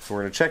 So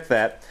we're going to check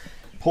that,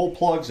 pull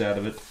plugs out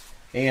of it,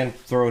 and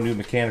throw a new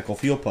mechanical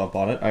fuel pump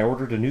on it. I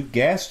ordered a new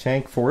gas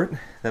tank for it.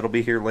 That'll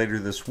be here later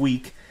this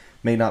week.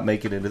 May not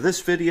make it into this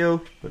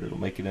video, but it'll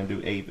make it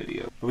into a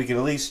video. We can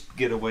at least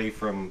get away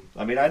from,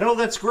 I mean, I know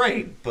that's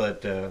great,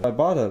 but I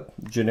bought a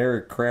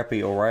generic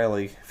crappy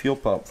O'Reilly fuel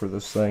pump for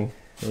this thing,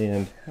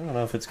 and I don't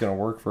know if it's going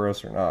to work for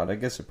us or not. I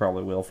guess it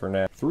probably will for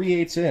now.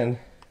 3/8 in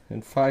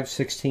and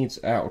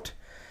 5/16 out.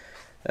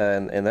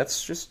 And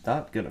that's just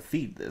not going to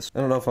feed this. I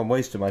don't know if I'm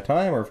wasting my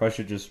time or if I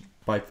should just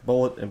bite the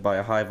bullet and buy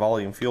a high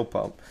volume fuel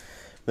pump.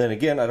 Then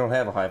again, I don't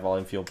have a high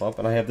volume fuel pump,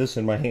 and I have this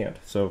in my hand,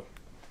 so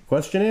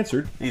question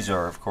answered. These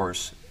are, of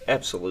course,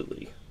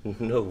 absolutely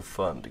no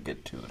fun to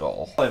get to at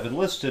all. I've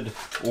enlisted,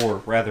 or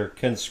rather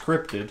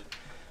conscripted,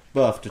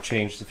 Buff to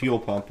change the fuel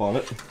pump on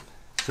it.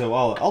 So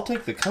I'll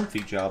take the comfy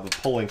job of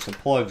pulling some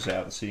plugs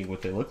out and seeing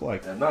what they look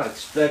like. I'm not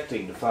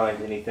expecting to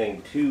find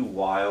anything too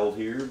wild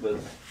here, but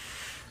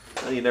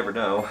well, you never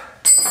know.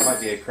 It might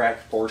be a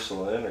cracked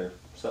porcelain or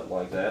something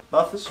like that.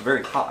 Buff, this is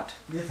very hot.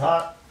 It's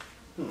hot.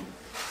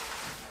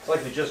 It's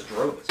like they just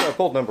drove it. So I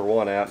pulled number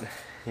 1 out,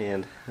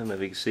 and I don't know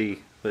if you can see,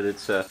 but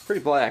it's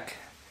pretty black.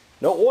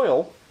 No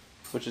oil,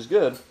 which is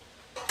good,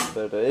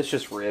 but it's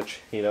just rich,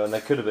 you know, and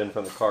that could have been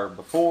from the car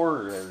before,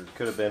 or it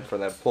could have been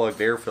from that plugged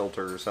air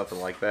filter or something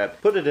like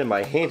that. Put it in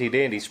my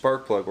handy-dandy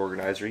spark plug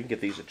organizer. You can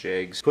get these at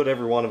Jags. Put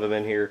every one of them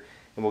in here,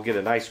 and we'll get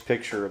a nice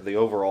picture of the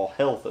overall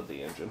health of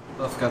the engine.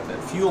 I've got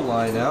that fuel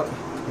line out,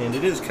 and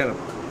it is kind of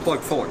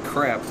plugged full of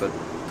crap, but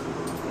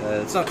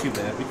it's not too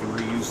bad. We can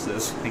reuse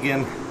this.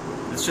 Again,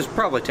 it's just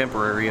probably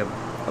temporary,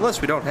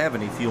 unless we don't have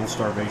any fuel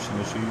starvation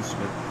issues,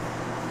 but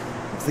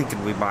I'm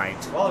thinking we might.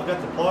 While I've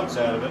got the plugs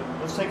out of it,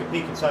 let's take a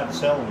peek inside the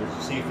cylinders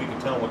and see if we can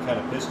tell what kind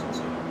of pistons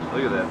in it.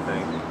 Look at that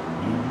thing.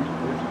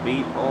 There's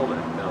beat, all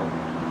that hell.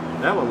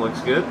 That one looks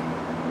good.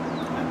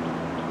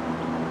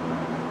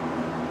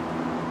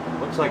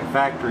 Looks like a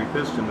factory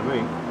piston to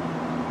me.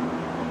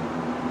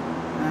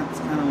 That's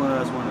kind of what I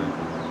was wondering.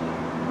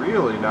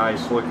 Really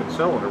nice looking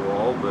cylinder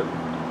wall, but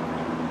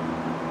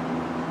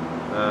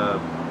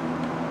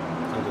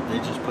so did they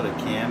just put a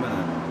cam in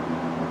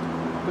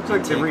a... looks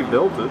like they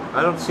rebuilt it.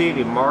 I don't see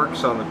any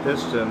marks on the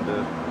piston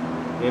to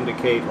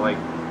indicate like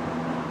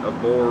a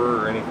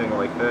borer or anything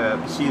like that.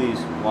 You see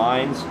these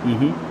lines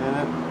in it?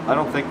 I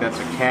don't think that's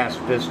a cast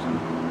piston.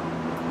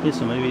 Yeah,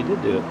 so maybe he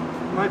did do it.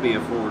 Might be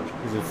a forge.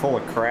 Is it full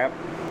of crap?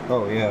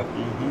 Oh yeah.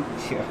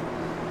 Yeah.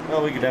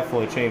 Well, we could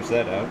definitely change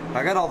that out.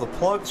 I got all the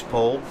plugs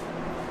pulled,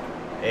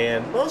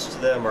 and most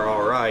of them are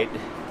alright.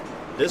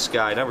 This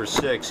guy, number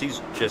 6,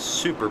 he's just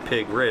super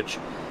pig rich.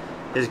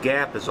 His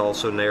gap is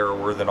also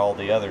narrower than all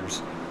the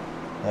others.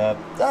 I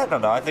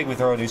don't know, I think we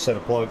throw a new set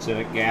of plugs in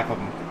it, gap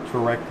them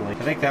correctly. I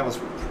think that was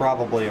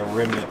probably a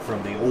remnant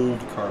from the old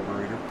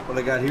carburetor. What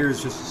I got here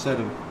is just a set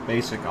of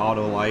basic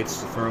auto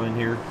lights to throw in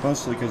here,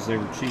 mostly because they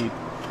were cheap.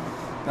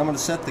 I'm going to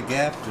set the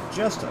gap to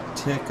just a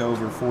tick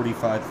over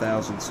 45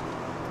 thousandths.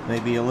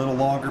 Maybe a little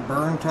longer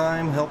burn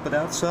time, help it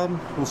out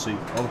some. We'll see.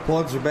 All the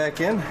plugs are back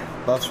in.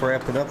 Buff's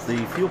wrapping up the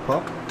fuel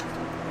pump.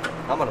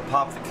 I'm going to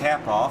pop the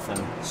cap off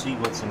and see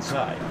what's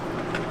inside.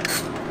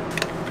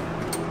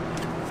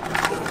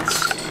 Let's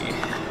see.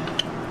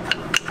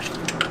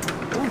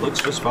 Oh, looks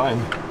just fine.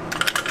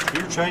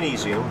 Pure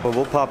Chinesium. Well,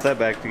 we'll pop that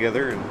back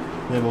together and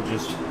then we'll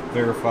just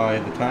verify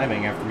the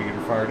timing after we get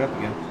her fired up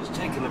again. Just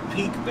taking a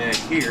peek back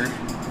here. You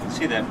can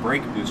see that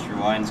brake booster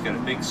line's got a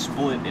big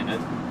split in it.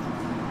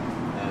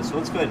 So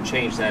let's go ahead and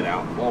change that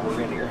out while we're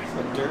in here.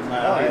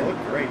 Oh, you look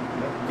great.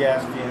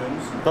 Gas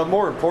fumes. But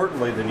more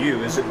importantly than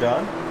you, is it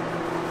done?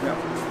 Yep.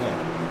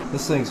 Yeah.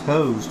 This thing's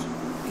hosed.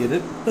 Get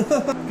it?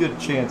 Good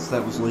chance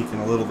that was leaking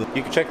a little bit.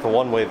 You can check the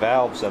one-way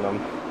valves in them.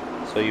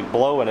 So you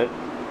blow in it.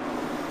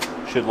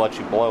 Should let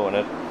you blow in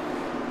it.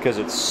 Because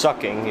it's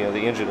sucking. You know,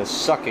 the engine is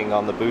sucking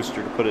on the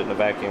booster to put it in a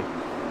vacuum.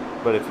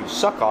 But if you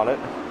suck on it,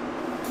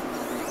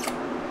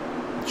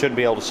 it shouldn't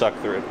be able to suck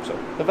through it. So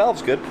the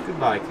valve's good.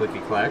 Goodbye,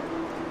 clicky clack.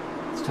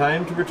 It's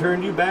time to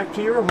return you back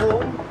to your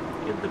home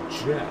in the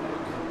Jag.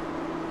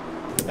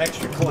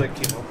 Extra click,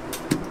 you know.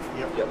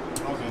 Yep.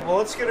 Okay. Well,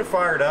 let's get it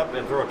fired up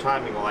and throw a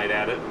timing light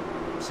at it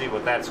and see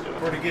what that's doing.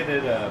 We're to get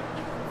it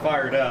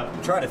fired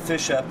up. Try to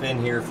fish up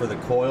in here for the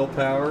coil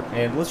power,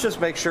 and let's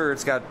just make sure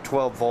it's got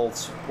 12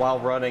 volts while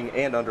running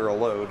and under a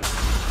load.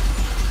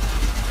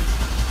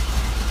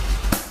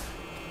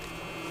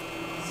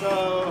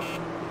 So,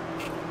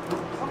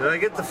 did I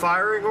get the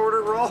firing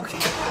order wrong?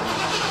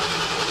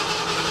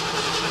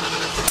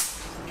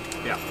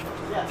 Yeah.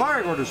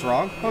 Firing order's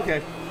wrong.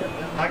 Okay.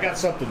 I got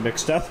something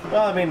mixed up.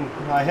 Well, I mean,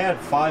 I had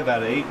 5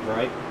 out of 8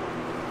 right,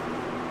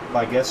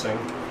 by guessing.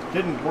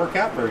 Didn't work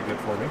out very good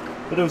for me,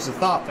 but it was the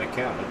thought that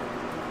counted.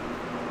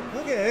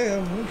 Okay,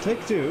 we'll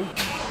take 2.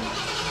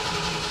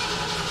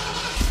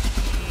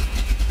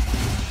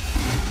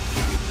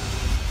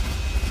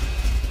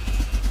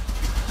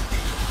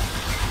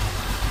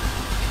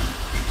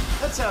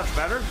 That sounds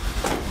better.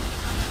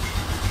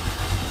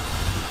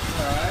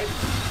 Alright,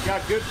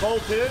 got good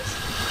voltage.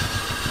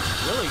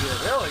 Really good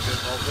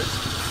voltage.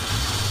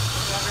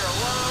 Under a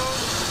load.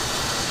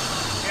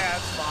 Yeah,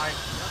 it's fine.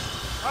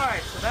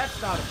 Alright, so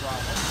that's not a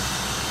problem.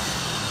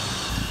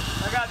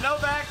 I got no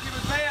vacuum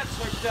advance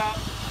hooked up.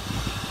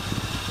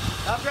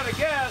 I'm gonna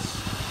guess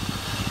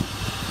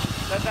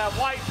that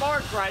white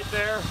mark right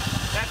there,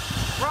 that's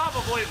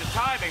probably the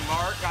timing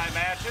mark, I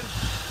imagine.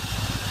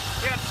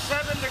 We got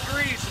 7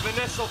 degrees of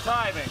initial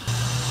timing.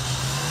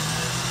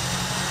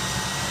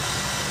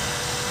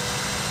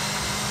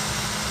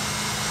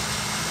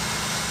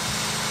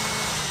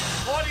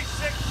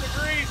 26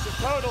 degrees of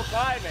total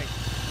timing.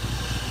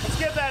 Let's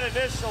give that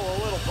initial a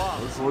little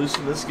bump. Let's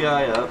loosen this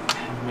guy up.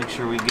 Make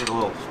sure we get a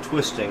little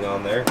twisting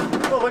on there.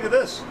 Oh, look at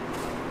this.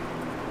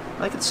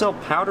 I could sell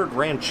powdered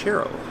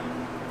Ranchero.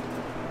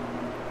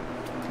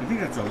 I think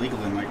that's illegal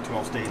in like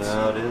 12 states.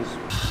 No, it is.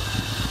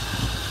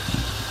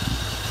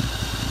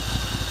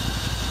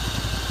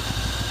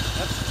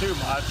 too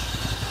much.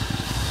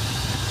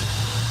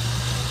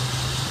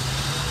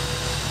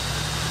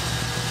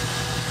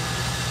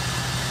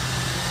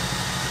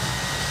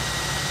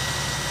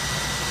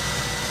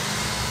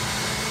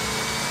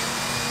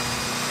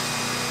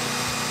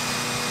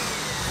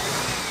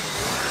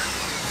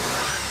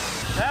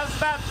 That's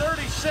about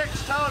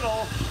 36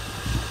 total.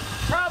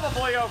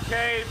 Probably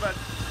okay, but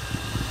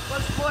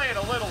let's play it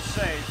a little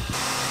safe.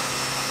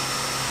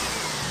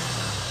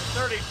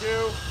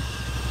 32.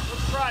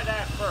 Let's try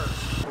that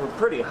first. We're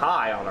pretty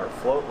high on our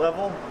float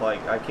level.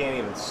 Like, I can't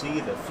even see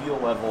the fuel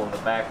level in the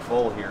back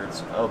full here.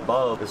 It's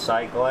above the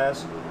sight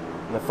glass.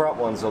 And the front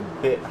one's a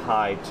bit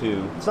high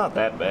too. It's not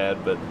that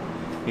bad, but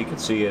you can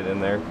see it in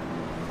there.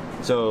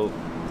 So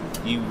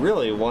you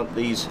really want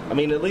these, I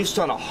mean, at least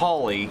on a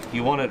Holly,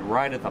 you want it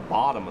right at the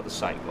bottom of the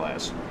sight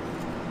glass.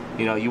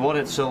 You know, you want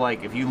it so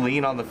like if you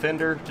lean on the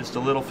fender, just a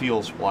little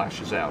fuel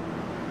splashes out.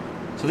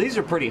 So these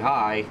are pretty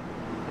high.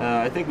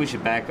 I think we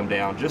should back them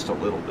down just a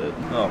little bit.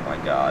 Oh my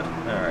God.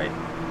 All right.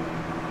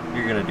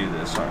 You're gonna do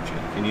this, aren't you?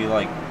 Can you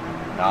like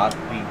not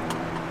be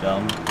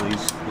dumb,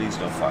 please? Please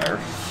don't fire.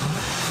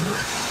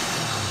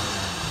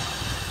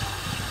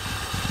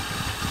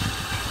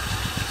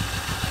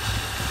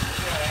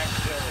 Yeah, I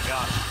accidentally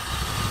got it.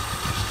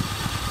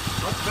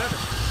 Much better.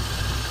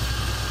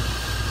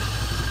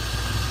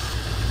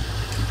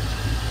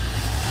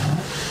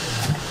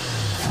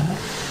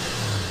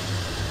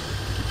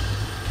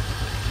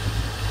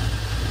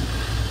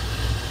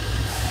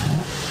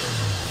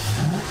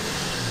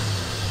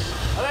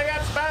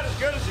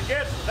 Good as it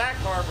gets with that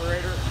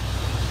carburetor.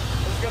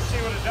 Let's go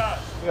see what it does.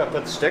 We gotta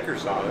put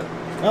stickers on it.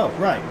 Oh,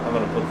 right. I'm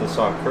gonna put this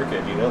on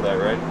crooked. You know that,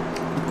 right?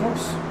 Of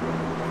course.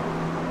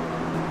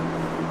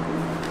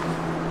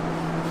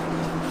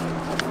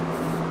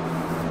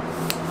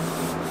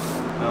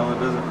 No, it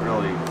doesn't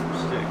really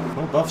stick.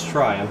 Well, Buff's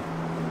trying.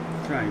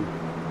 Trying.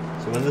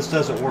 So when this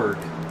doesn't work,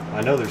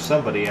 I know there's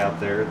somebody out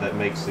there that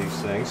makes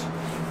these things.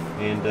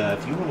 And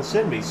if you want to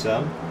send me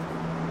some,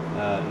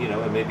 you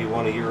know, and maybe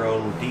one of your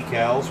own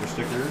decals or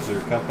stickers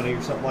or company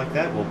or something like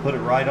that, we'll put it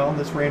right on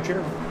this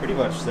Ranchero. Pretty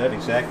much that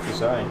exact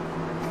design.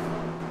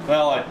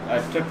 Well, I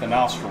took the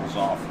nostrils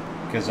off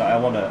because I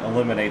want to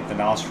eliminate the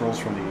nostrils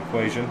from the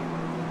equation.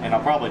 And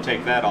I'll probably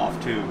take that off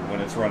too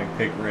when it's running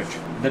pig rich.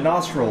 The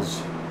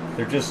nostrils,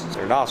 they're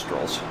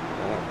nostrils.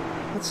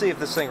 Let's see if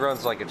this thing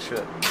runs like it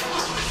should.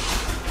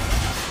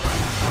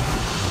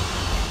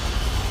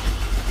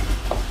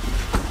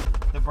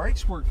 The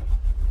brakes work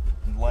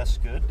less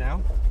good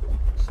now,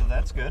 so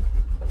that's good.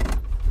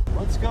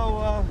 Let's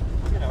go,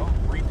 you know,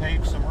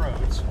 repave some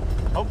roads,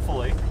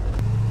 hopefully.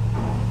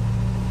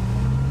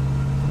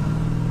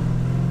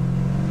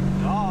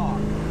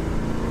 Dog.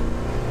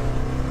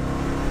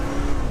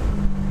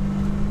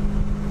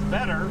 It's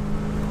better.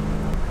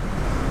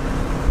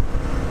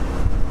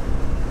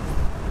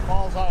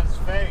 Falls on its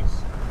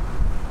face.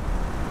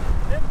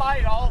 It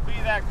might all be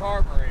that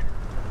carburetor.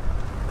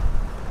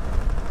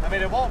 I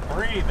mean, it won't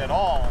breathe at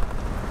all.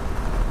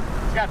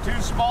 It's got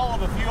too small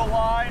of a fuel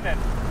line and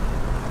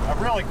a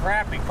really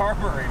crappy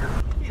carburetor.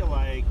 I feel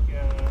like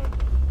it's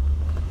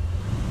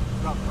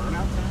about burnout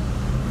time.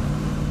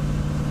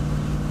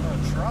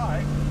 I'm gonna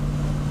try.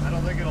 I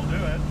don't think it'll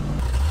do it.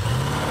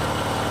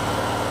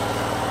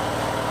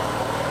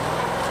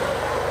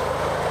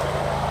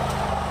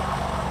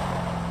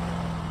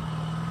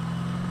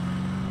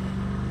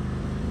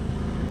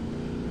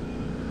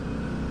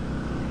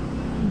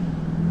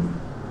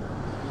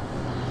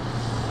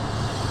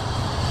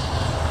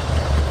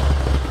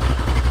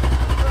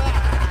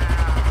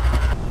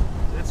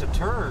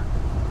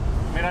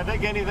 I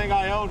think anything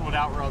I own would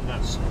outrun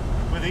this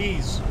with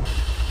ease.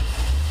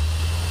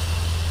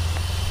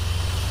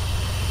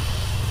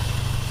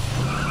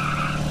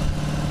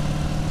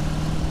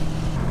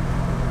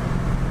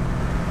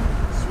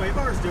 Sway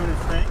bar's doing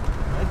its thing.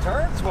 It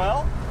turns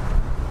well.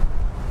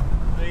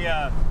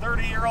 The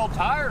 30-year-old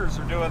tires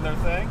are doing their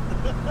thing.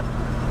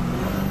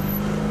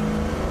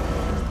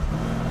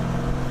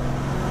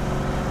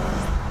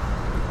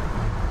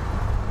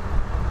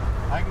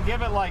 I can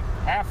give it like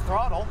half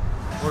throttle.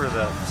 Where are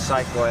the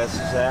sight glasses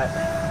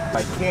at?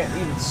 I can't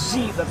even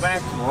see the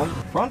back one.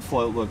 Front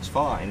float looks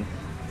fine.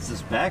 It's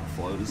this back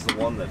float is the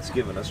one that's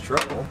giving us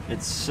trouble.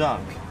 It's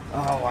sunk.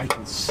 Oh, I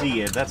can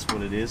see it. That's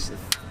what it is.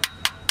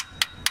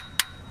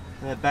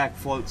 That back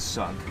float's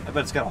sunk. I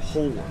bet it's got a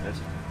hole in it.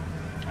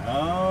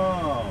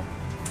 Oh.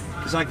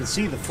 Because I can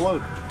see the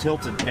float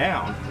tilted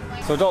down.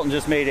 So Dalton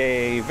just made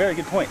a very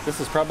good point. This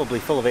is probably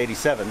full of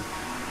 87.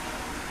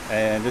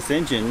 And this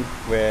engine,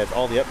 with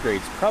all the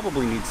upgrades,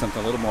 probably needs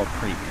something a little more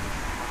premium.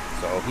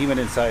 So he went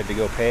inside to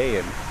go pay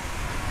and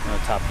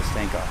top the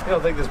tank off. I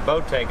don't think this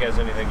boat tank has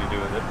anything to do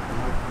with it.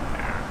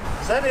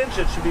 That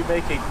engine should be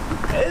making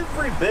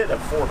every bit of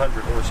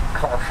 400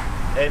 horsepower.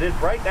 And it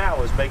right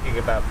now is making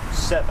about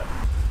 7.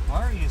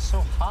 Why are you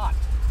so hot?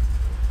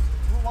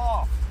 Cool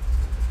off.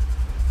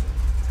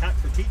 It's hot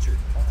for teacher.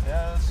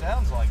 Yeah, it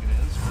sounds like it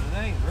is, but it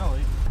ain't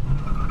really.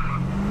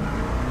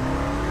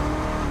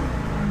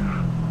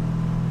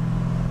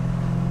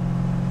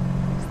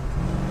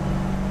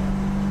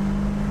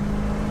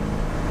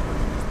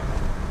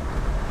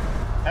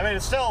 mean,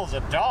 it still is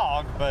a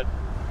dog, but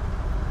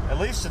at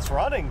least it's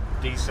running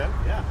decent.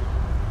 Yeah.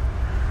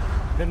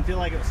 Didn't feel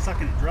like it was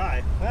sucking it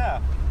dry.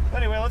 Yeah.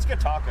 Anyway, let's get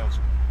tacos.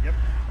 Yep.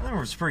 There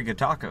was pretty good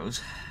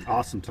tacos.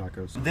 Awesome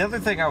tacos. The other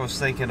thing I was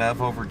thinking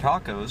of over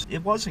tacos,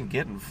 it wasn't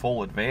getting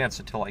full advance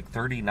until like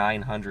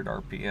 3,900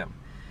 RPM.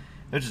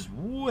 Which is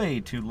way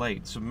too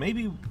late. So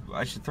maybe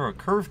I should throw a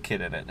curve kit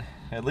in it.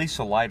 At least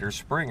a lighter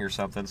spring or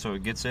something so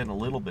it gets in a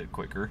little bit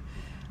quicker.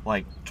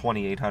 Like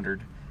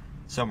 2,800,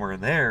 somewhere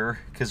in there.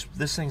 Because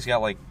this thing's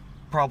got like,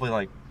 probably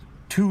like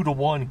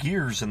 2-to-1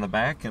 gears in the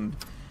back, and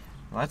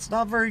that's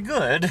not very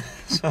good.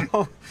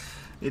 So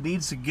it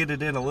needs to get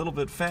it in a little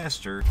bit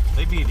faster.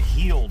 Maybe it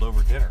healed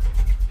over dinner.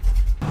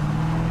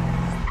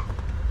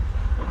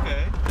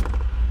 Okay.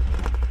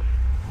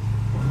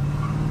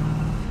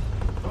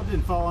 Well, it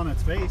didn't fall on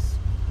its face.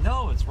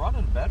 No, it's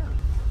running better.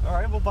 All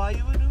right, we'll buy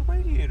you a new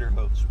radiator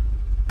hose.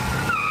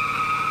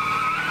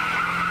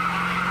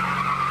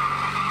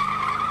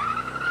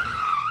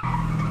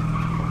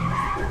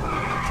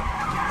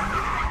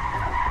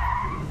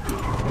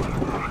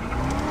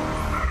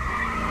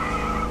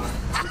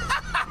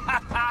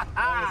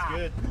 That was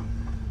good.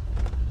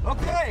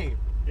 Okay.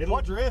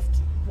 It'll drift.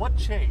 What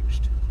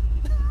changed?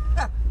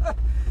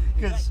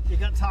 Because You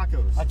got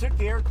tacos. I took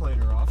the air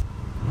cleaner off.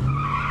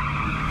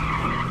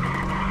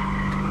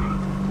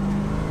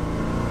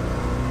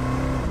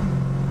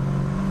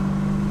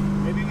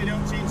 Maybe we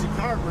don't change the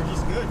carb, we're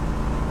just good.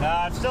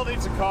 Nah, it still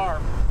needs a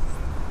carb.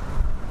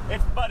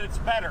 But it's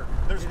better.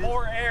 There's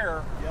more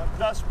air, Yep.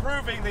 thus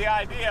proving the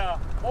idea,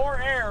 more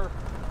air,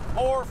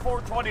 more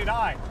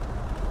 429.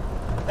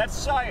 That's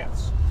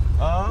science.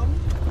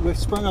 We've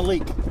sprung a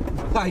leak.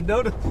 I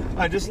noticed,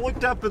 I just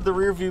looked up at the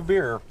rearview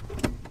mirror.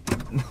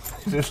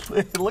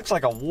 It looks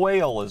like a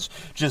whale is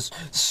just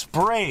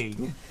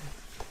spraying.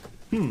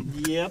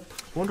 Yep.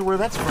 Wonder where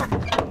that's from.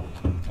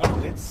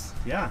 Oh, it's,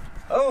 yeah.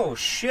 Oh,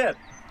 shit.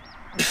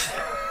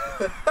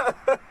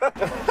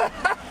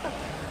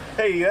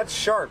 Hey, that's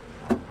sharp.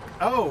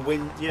 Oh,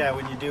 when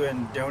you're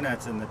doing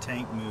donuts and the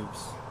tank moves.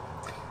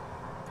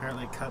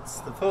 Apparently it cuts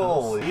the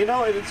Holy, you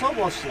know, it's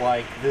almost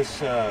like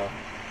this,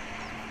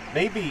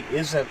 maybe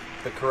isn't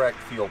the correct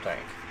fuel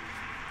tank.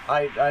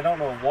 I don't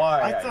know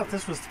why. I thought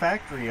this was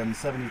factory on the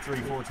 73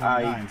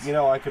 429s. You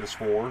know, I could have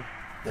swore.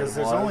 Because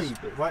there's only,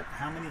 what,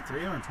 how many?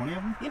 320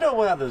 of them? You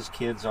know how those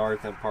kids are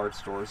at the parts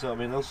stores? I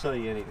mean, they'll sell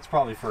you anything. It's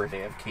probably for a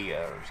damn Kia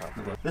or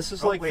something. This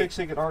is like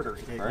fixing an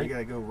artery, right? You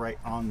gotta go right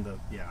on the,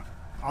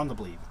 on the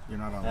bleed. You're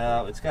not on the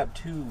No, it's got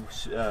two,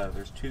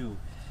 there's two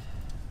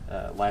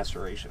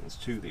lacerations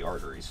to the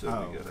artery, so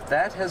it'll be good.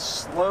 That has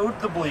slowed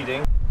the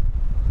bleeding.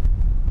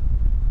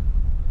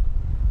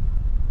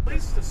 At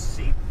least the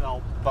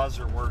seatbelt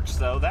buzzer works,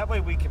 though. That way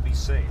we can be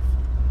safe.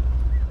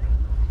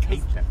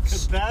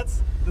 Because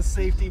that's the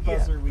safety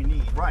buzzer we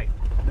need. Right.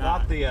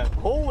 Not the,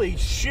 holy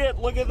shit,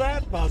 look at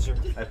that buzzer.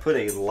 I put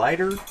a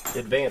lighter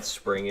advanced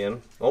spring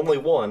in. Only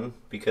one,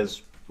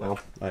 because, well,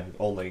 I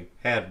only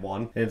had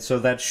one. And so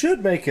that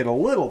should make it a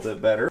little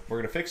bit better. We're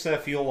going to fix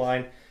that fuel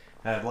line.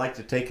 I'd like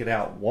to take it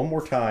out one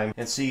more time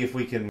and see if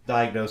we can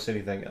diagnose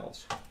anything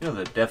else. You know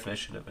the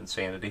definition of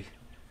insanity?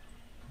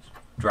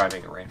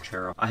 Driving a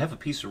Ranchero. I have a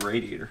piece of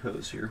radiator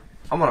hose here.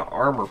 I'm going to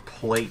armor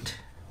plate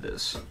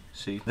this.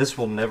 See, this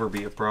will never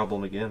be a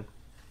problem again.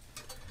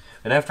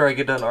 And after I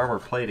get done armor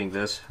plating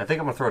this, I think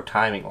I'm going to throw a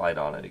timing light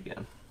on it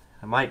again.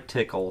 I might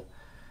tickle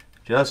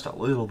just a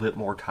little bit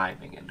more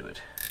timing into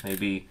it.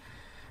 Maybe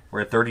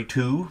we're at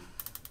 32,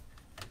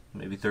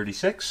 maybe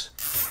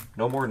 36,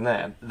 no more than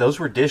that. Those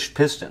were dished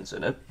pistons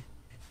in it.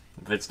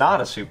 If it's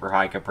not a super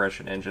high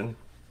compression engine,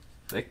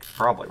 they could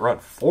probably run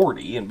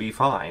 40 and be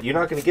fine. You're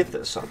not going to get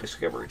this on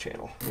Discovery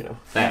Channel, you know.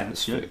 That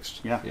is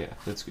fixed. Yeah. Yeah,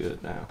 that's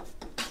good now.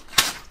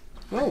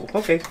 Oh,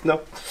 okay, no.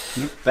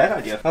 Bad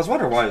idea. I was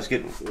wondering why it was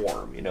getting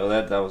warm, you know,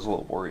 that I was a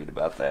little worried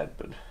about that,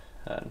 but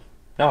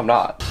no, I'm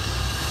not.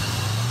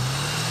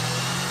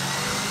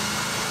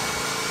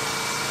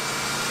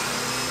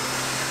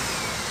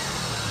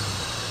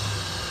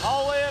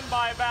 All in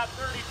by about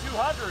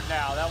 3,200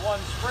 now. That one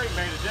spring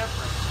made a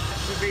difference. It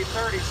should be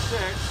 36.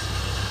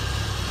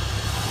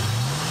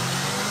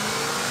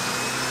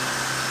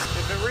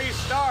 If it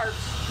restarts,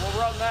 we'll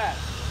run that.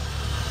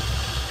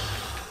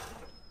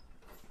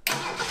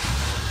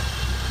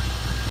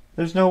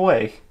 There's no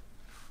way.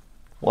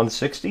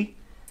 160?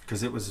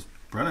 Because it was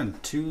running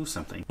 2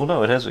 something. Well,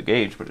 no, it has a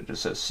gauge, but it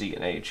just says C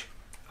and H.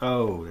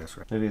 Oh, that's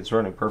right. Maybe it's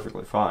running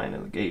perfectly fine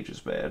and the gauge is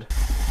bad.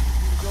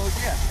 Go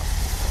again.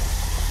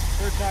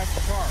 Third time's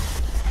the charm.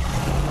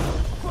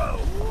 Whoa!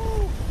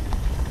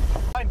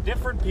 Find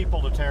different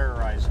people to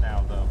terrorize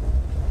now, though.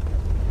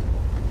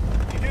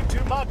 You do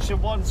too much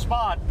in one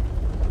spot,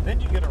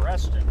 then you get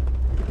arrested.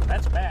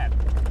 That's bad.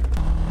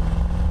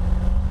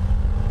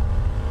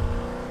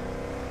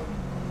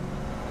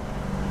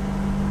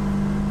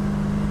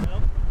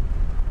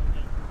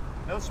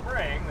 No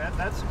spraying,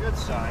 that's a good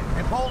sign.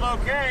 It pulled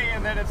okay,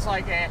 and then it's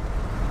like, eh.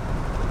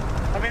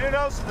 I mean, who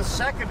knows if the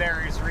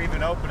secondaries are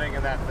even opening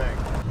in that thing.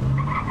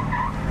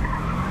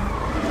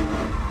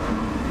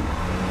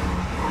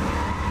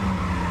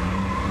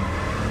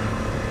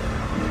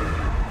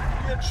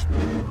 clutch.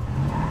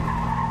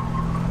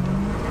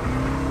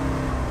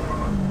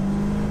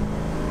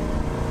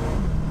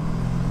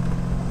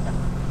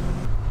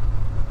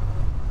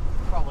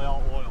 Probably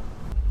all oil.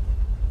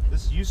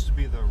 This used to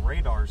be the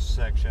radar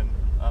section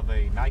of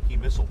a Nike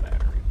missile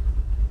battery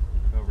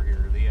over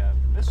here. The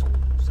missile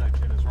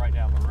section is right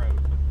down the road.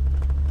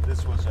 But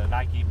this was a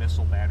Nike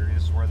missile battery.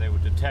 This is where they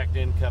would detect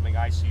incoming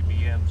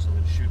ICBMs and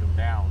then shoot them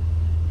down,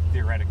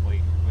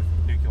 theoretically, with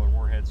nuclear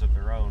warheads of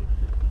their own.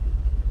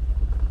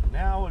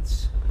 Now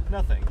it's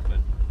nothing, but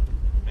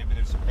maybe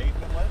there's some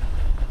pavement left.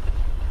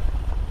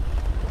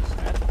 What's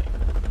that thing?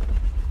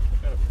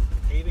 Got a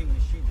paving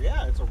machine.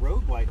 Yeah, it's a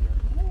road widener.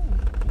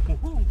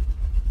 Ooh.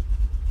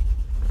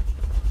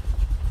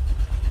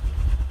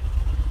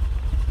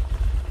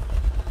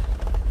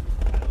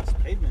 That was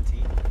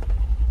pavementy.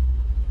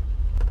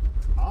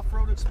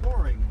 Off-road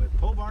exploring with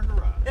Pole Barn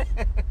Garage.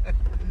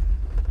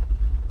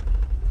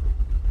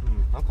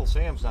 Uncle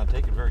Sam's not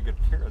taking very good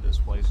care of this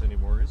place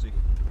anymore, is he?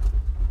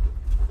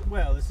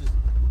 Well, this is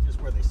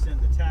just where they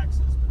send the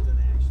taxes, but then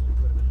they actually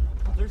put them in their own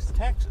pocket. There's the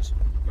taxes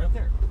right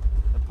there.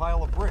 A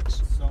pile of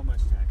bricks. So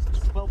much taxes.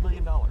 $12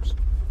 million. Is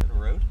that a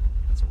road?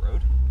 That's a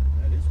road.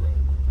 That is road.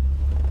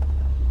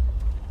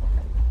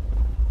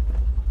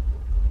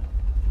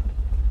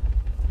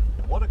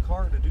 What a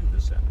car to do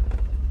this in.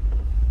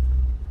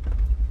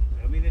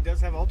 I mean, it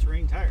does have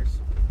all-terrain tires.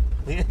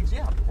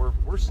 Yeah,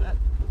 we're set.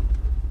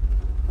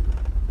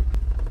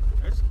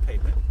 There's the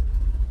pavement.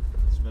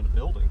 It's been a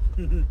building.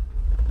 So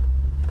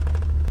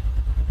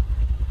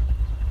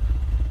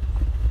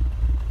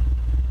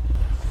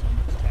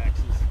much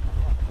taxes.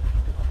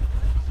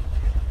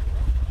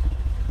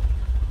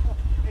 Oh,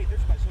 hey,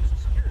 there's my Social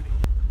Security.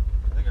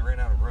 I think I ran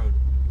out of road.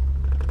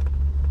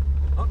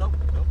 Oh, no,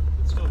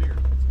 it's still here.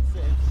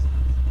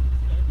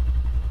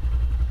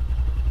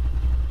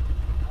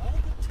 All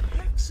the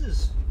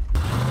taxes.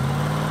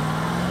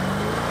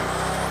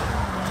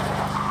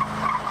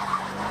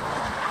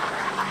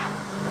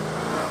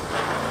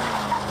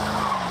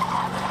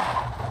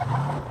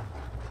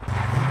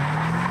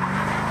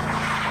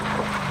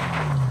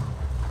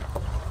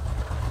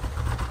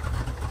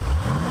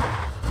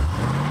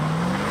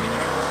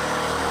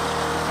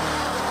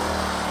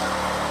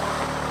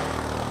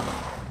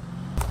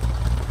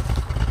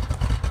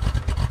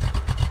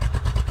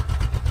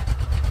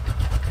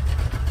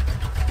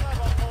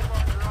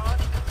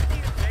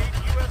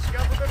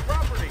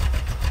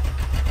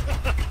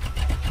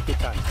 Good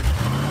times.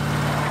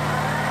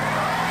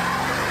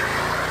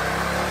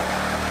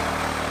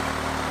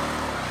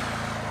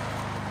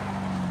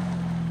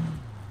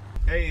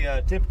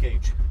 Hey, tip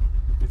gauge.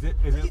 Is it?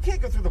 You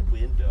can't go through the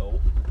window.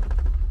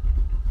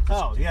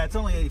 Oh, yeah, it's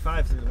only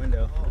 85 through the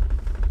window. Oh,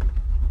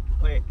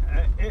 Wait,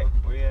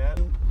 where you at?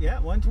 yeah,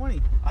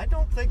 120. I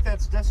don't think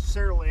that's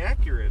necessarily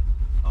accurate.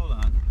 Hold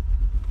on.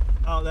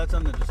 Oh, that's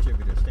on the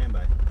distributor. Stand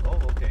by. Oh,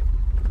 okay.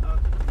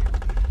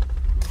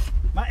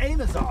 My aim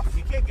is off.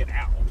 You can't get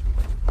out.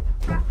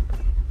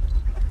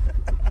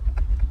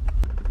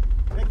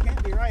 That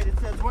can't be right. It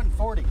says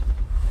 140.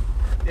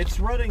 It's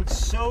running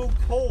so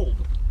cold.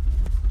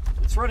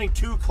 It's running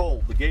too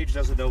cold. The gauge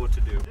doesn't know what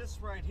to do. This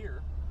right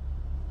here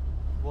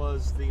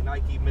was the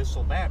Nike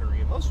missile battery,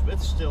 and most of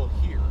it's still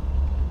here.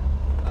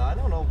 I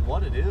don't know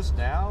what it is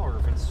now, or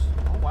if it's...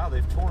 Oh, wow,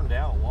 they've torn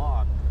down a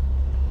lot.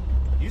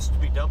 It used to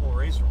be double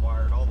razor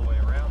wired all the way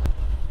around.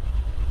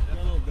 Got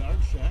a little guard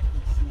shack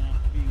that's not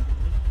being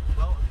good.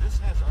 Well, this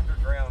has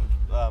underground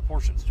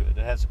portions to it.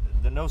 It has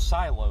no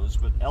silos,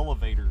 but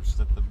elevators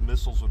that the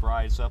missiles would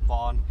rise up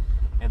on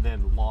and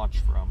then launch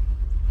from.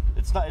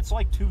 It's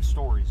like 2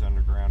 stories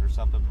underground or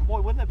something. But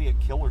boy, wouldn't that be a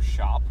killer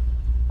shop?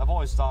 I've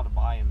always thought of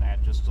buying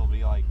that just to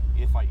be like,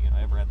 if I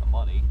ever had the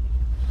money.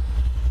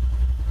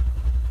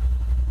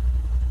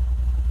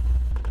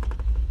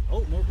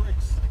 Oh, more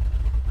bricks.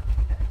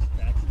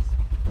 Taxes.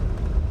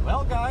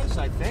 Well, guys,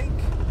 I think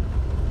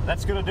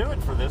that's going to do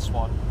it for this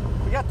one.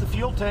 We got the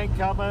fuel tank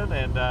coming,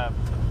 and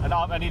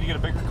I need to get a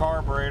bigger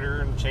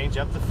carburetor and change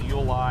up the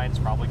fuel lines,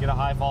 probably get a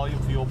high-volume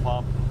fuel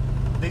pump.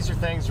 These are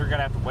things we're going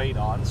to have to wait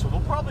on, so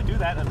we'll probably do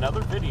that in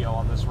another video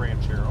on this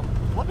Ranchero.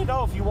 Let me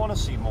know if you want to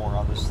see more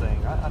on this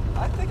thing.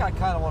 I think I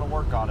kind of want to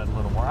work on it a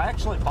little more. I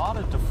actually bought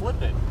it to flip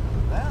it.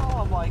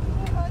 Now I'm like,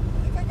 I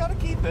think I got to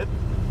keep it.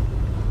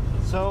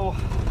 So,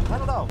 I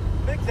don't know.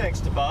 Big thanks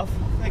to Buff.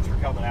 Thanks for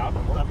coming out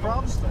and working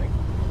on this thing.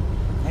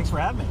 Thanks for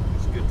having me.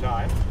 It's a good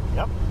time.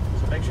 Yep.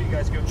 So make sure you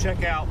guys go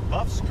check out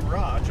Buff's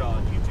Garage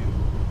on YouTube.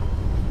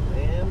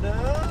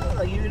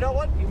 And you know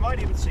what? You might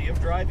even see him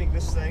driving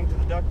this thing to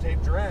the duct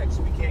tape drag,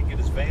 so we can't get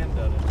his van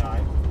done in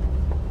time.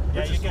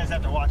 Yeah, you guys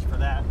have to watch for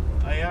that.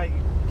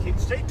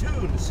 Stay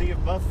tuned to see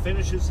if Buff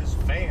finishes his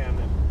van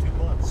in 2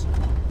 months.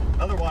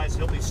 Otherwise,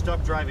 he'll be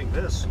stuck driving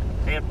this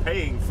and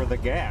paying for the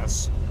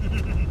gas. I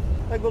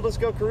think we'll just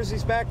go cruise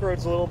these back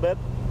roads a little bit,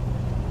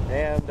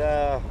 and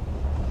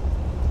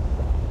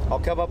I'll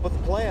come up with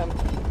a plan.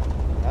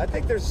 I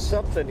think there's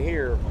something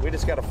here. We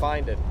just got to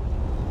find it.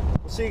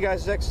 We'll see you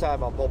guys next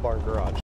time on Pole Barn Garage.